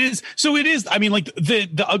 No, but it is. So it is. I mean, like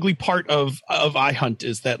the ugly part of iHunt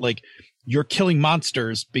is that like you're killing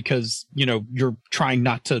monsters because you're trying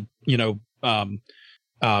not to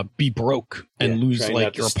be broke and lose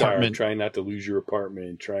like your apartment. Trying not to lose your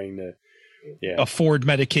apartment. Trying to afford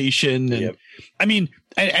medication. And I mean,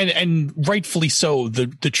 and rightfully so.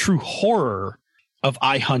 The true horror of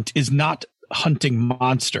iHunt is not hunting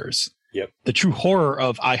monsters. Yep. The true horror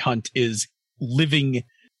of iHunt is living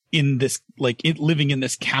in this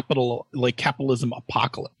capitalism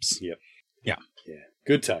apocalypse. Yep. Yeah. Yeah.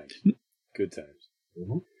 Good times.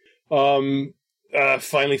 Mm-hmm.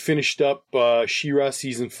 Finally finished up She-Ra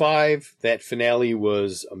season 5. That finale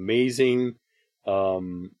was amazing.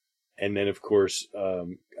 And then of course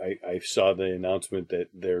I saw the announcement that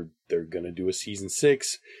they're gonna do a season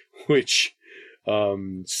 6, which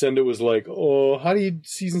Senda was like, oh, how do you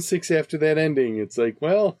season 6 after that ending? It's like,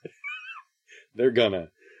 well, they're gonna.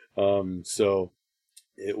 So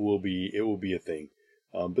it will be a thing.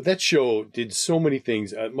 But that show did so many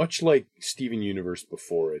things, much like Steven Universe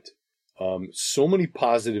before it. So many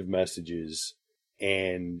positive messages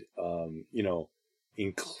and,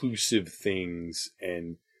 inclusive things,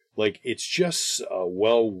 and like, it's just a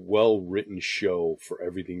well written show for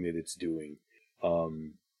everything that it's doing.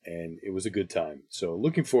 And it was a good time. So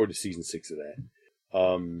looking forward to season 6 of that.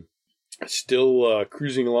 Still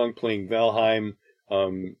cruising along playing Valheim.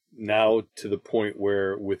 Now to the point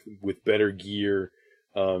where with better gear,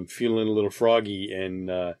 feeling a little froggy and,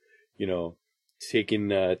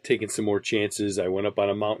 taking some more chances. I went up on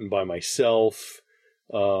a mountain by myself,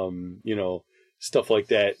 stuff like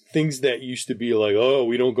that. Things that used to be like, oh,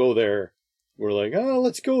 we don't go there. We're like, oh,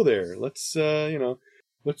 let's go there. Let's,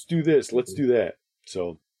 let's do this, let's do that.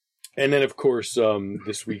 So, and then of course,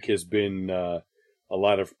 this week has been a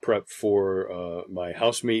lot of prep for my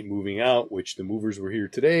housemate moving out, which the movers were here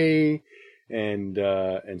today, and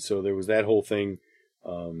so there was that whole thing,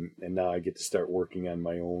 and now I get to start working on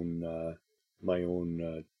my own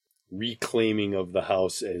reclaiming of the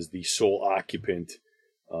house as the sole occupant.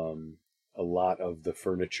 A lot of the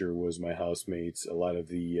furniture was my housemate's. A lot of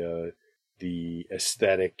the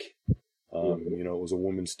aesthetic, it was a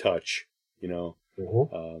woman's touch,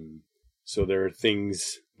 so there are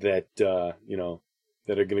things that,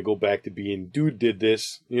 that are going to go back to being, dude did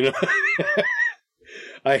this,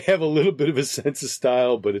 I have a little bit of a sense of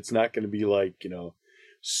style, but it's not going to be like,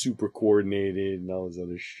 super coordinated and all this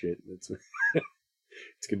other shit. It's going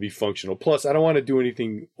to be functional. Plus, I don't want to do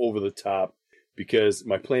anything over the top because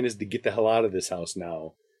my plan is to get the hell out of this house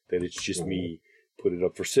now that it's just me, put it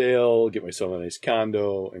up for sale, get myself a nice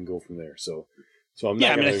condo and go from there. So I'm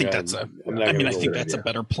not. I think that's a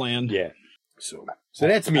better plan. Yeah. So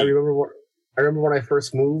that's me. I remember when I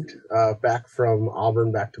first moved back from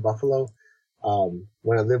Auburn back to Buffalo.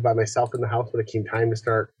 When I lived by myself in the house, when it came time to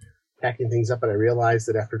start packing things up, and I realized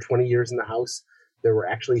that after 20 years in the house, there were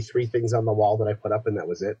actually 3 things on the wall that I put up, and that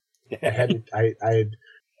was it.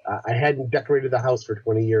 I hadn't decorated the house for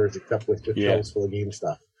 20 years except with just shelves full of game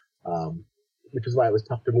stuff, which is why it was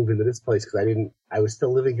tough to move into this place because I was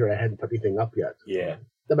still living here. I hadn't put anything up yet. Yeah.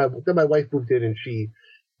 Then my wife moved in, and she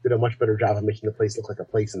did a much better job of making the place look like a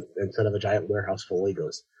place instead of a giant warehouse full of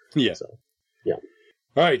Legos. Yeah. So, yeah.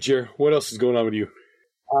 All right, Jer, what else is going on with you?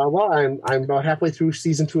 Well, I'm about halfway through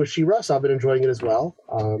season 2 of She-Ra, so I've been enjoying it as well.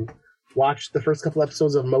 Watched the first couple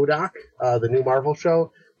episodes of MODOK, the new Marvel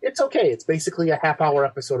show. It's okay. It's basically a half-hour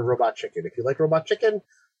episode of Robot Chicken. If you like Robot Chicken,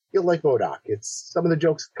 you'll like MODOK. Some of the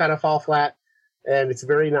jokes kind of fall flat, and it's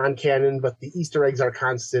very non-canon, but the Easter eggs are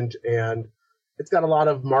constant, and it's got a lot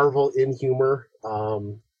of Marvel in humor.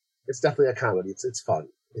 It's definitely a comedy. It's fun.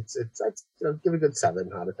 It's give it a good 7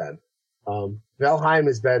 out of 10. Valheim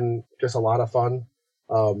has been just a lot of fun.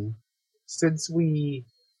 Since we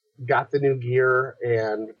got the new gear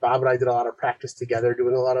and Bob and I did a lot of practice together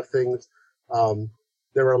doing a lot of things,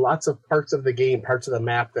 there were lots of parts of the game, parts of the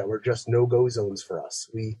map that were just no-go zones for us.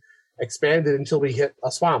 We expanded until we hit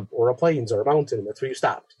a swamp or a plains or a mountain, and that's where you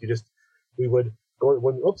stopped. We would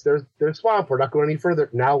go, there's swamp, we're not going any further.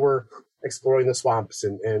 Now we're exploring the swamps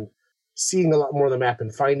and seeing a lot more of the map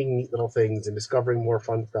and finding neat little things and discovering more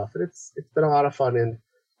fun stuff. And it's been a lot of fun, and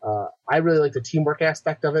I really like the teamwork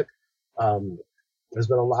aspect of it. There's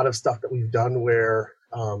been a lot of stuff that we've done where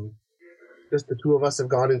just the two of us have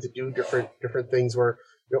gone in to do different things where,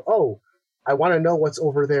 I want to know what's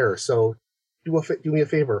over there. So do me a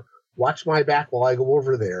favor. Watch my back while I go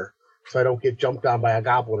over there so I don't get jumped on by a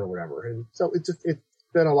goblin or whatever. And so it's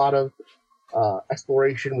been a lot of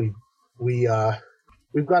exploration.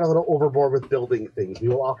 We've got a little overboard with building things. We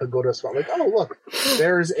will often go to a spot like, oh, look,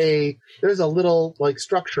 there's a little like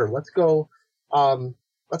structure. Let's go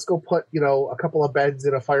put, a couple of beds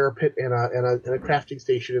in a fire pit and a crafting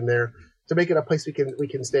station in there to make it a place we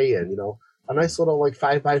can stay in, a nice little like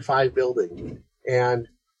 5x5 building. And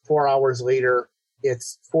 4 hours later,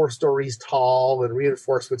 it's 4 stories tall and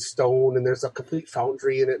reinforced with stone, and there's a complete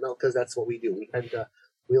foundry in it because that's what we do. We tend to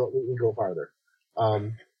we go farther.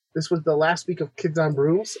 This was the last week of Kids on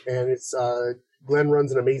Brooms, and it's Glenn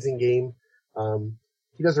runs an amazing game.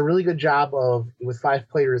 He does a really good job with 5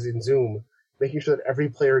 players in Zoom, making sure that every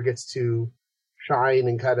player gets to shine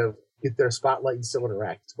and kind of get their spotlight and still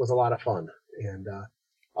interact. It was a lot of fun. And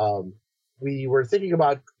we were thinking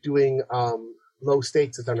about doing Low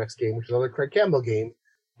Stakes as our next game, which is another Craig Campbell game,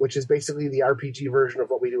 which is basically the RPG version of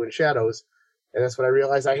What We Do in Shadows. And that's when I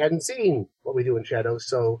realized I hadn't seen What We Do in Shadows.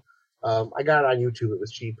 So I got it on YouTube. It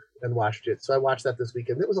was cheap and watched it. So I watched that this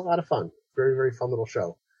weekend. It was a lot of fun. Very, very fun little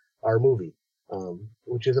show, or movie,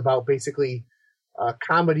 which is about basically a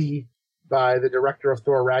comedy by the director of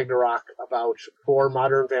Thor Ragnarok about 4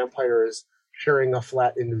 modern vampires sharing a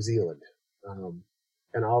flat in New Zealand,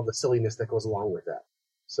 and all the silliness that goes along with that.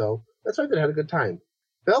 So that's why I had a good time.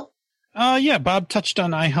 Bill? Yeah, Bob touched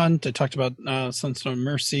on iHunt. I talked about Sunstone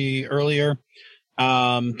Mercy earlier.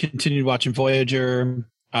 Continued watching Voyager.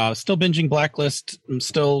 Still binging Blacklist. I'm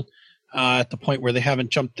still at the point where they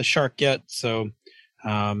haven't jumped the shark yet, so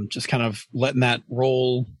just kind of letting that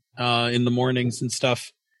roll in the mornings and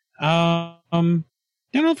stuff. I don't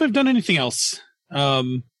know if I've done anything else.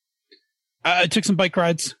 I took some bike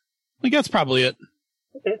rides. I think that's probably it.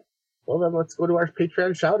 Okay. Well, then let's go to our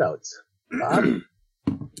Patreon shout-outs. Bob?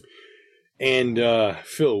 And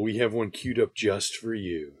Phil, we have one queued up just for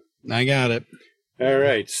you. I got it. All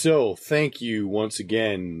right, so thank you once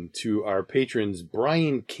again to our patrons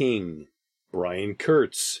Brian King, Brian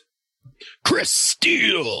Kurtz, Chris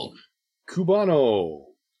Steele, Cubano,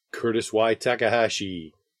 Curtis Y.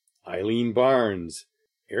 Takahashi, Eileen Barnes,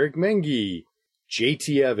 Eric Mengi,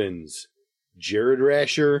 JT Evans, Jared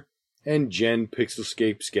Rasher, and Jen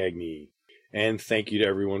Pixelscape Skagny. And thank you to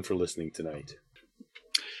everyone for listening tonight.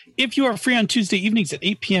 If you are free on Tuesday evenings at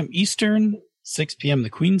 8 p.m. Eastern, 6 p.m.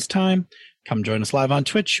 the Queen's time, come join us live on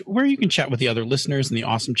Twitch, where you can chat with the other listeners in the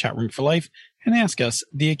awesome chat room for life and ask us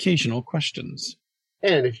the occasional questions.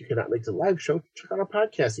 And if you cannot make the live show, check out our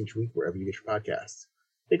podcast each week wherever you get your podcasts.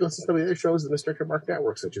 Take a listen to some of the other shows in the Misdirected Mark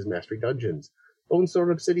Network, such as Mastery Dungeons, Bone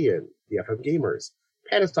Sword Obsidian, the FM Gamers,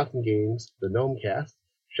 Panda's Talking Games, the Gnome Cast,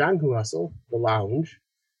 Zhanghu Hustle, The Lounge,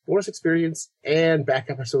 Bonus Experience, and back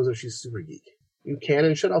episodes of She's Super Geek. You can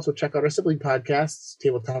and should also check out our sibling podcasts,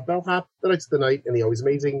 Tabletop Bellhop, The Knights of the Night, and the always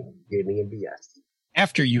amazing Gaming and BS.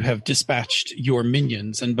 After you have dispatched your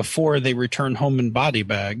minions and before they return home in body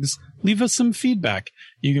bags, leave us some feedback.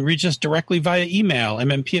 You can reach us directly via email,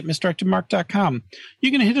 mmp@misdirectedmark.com. You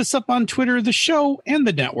can hit us up on Twitter. The show and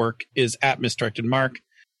the network is @misdirectedmark.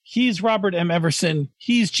 He's Robert M. Everson.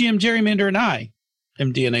 He's GM Gerrymander, and I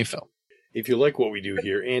am DNA Phil. If you like what we do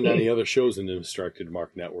here and on the other shows in the Misdirected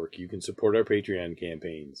Mark Network, you can support our Patreon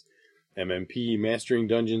campaigns. MMP, Mastering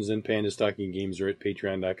Dungeons, and Panda's Talking Games are at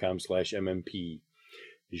patreon.com/MMP.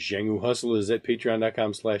 Zhanghu Hustle is at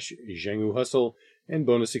patreon.com/Zhanghu Hustle, and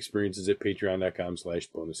Bonus Experience is at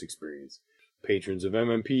patreon.com/Bonus Experience. Patrons of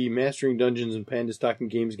MMP, Mastering Dungeons, and Panda's Talking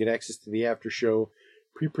Games get access to the after show,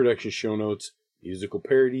 pre-production show notes, musical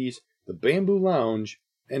parodies, the Bamboo Lounge,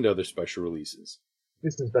 and other special releases.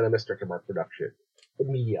 This has been a Misdirected Mark production, the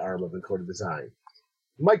media arm of Encoded Design.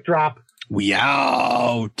 Mic drop. We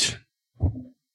out.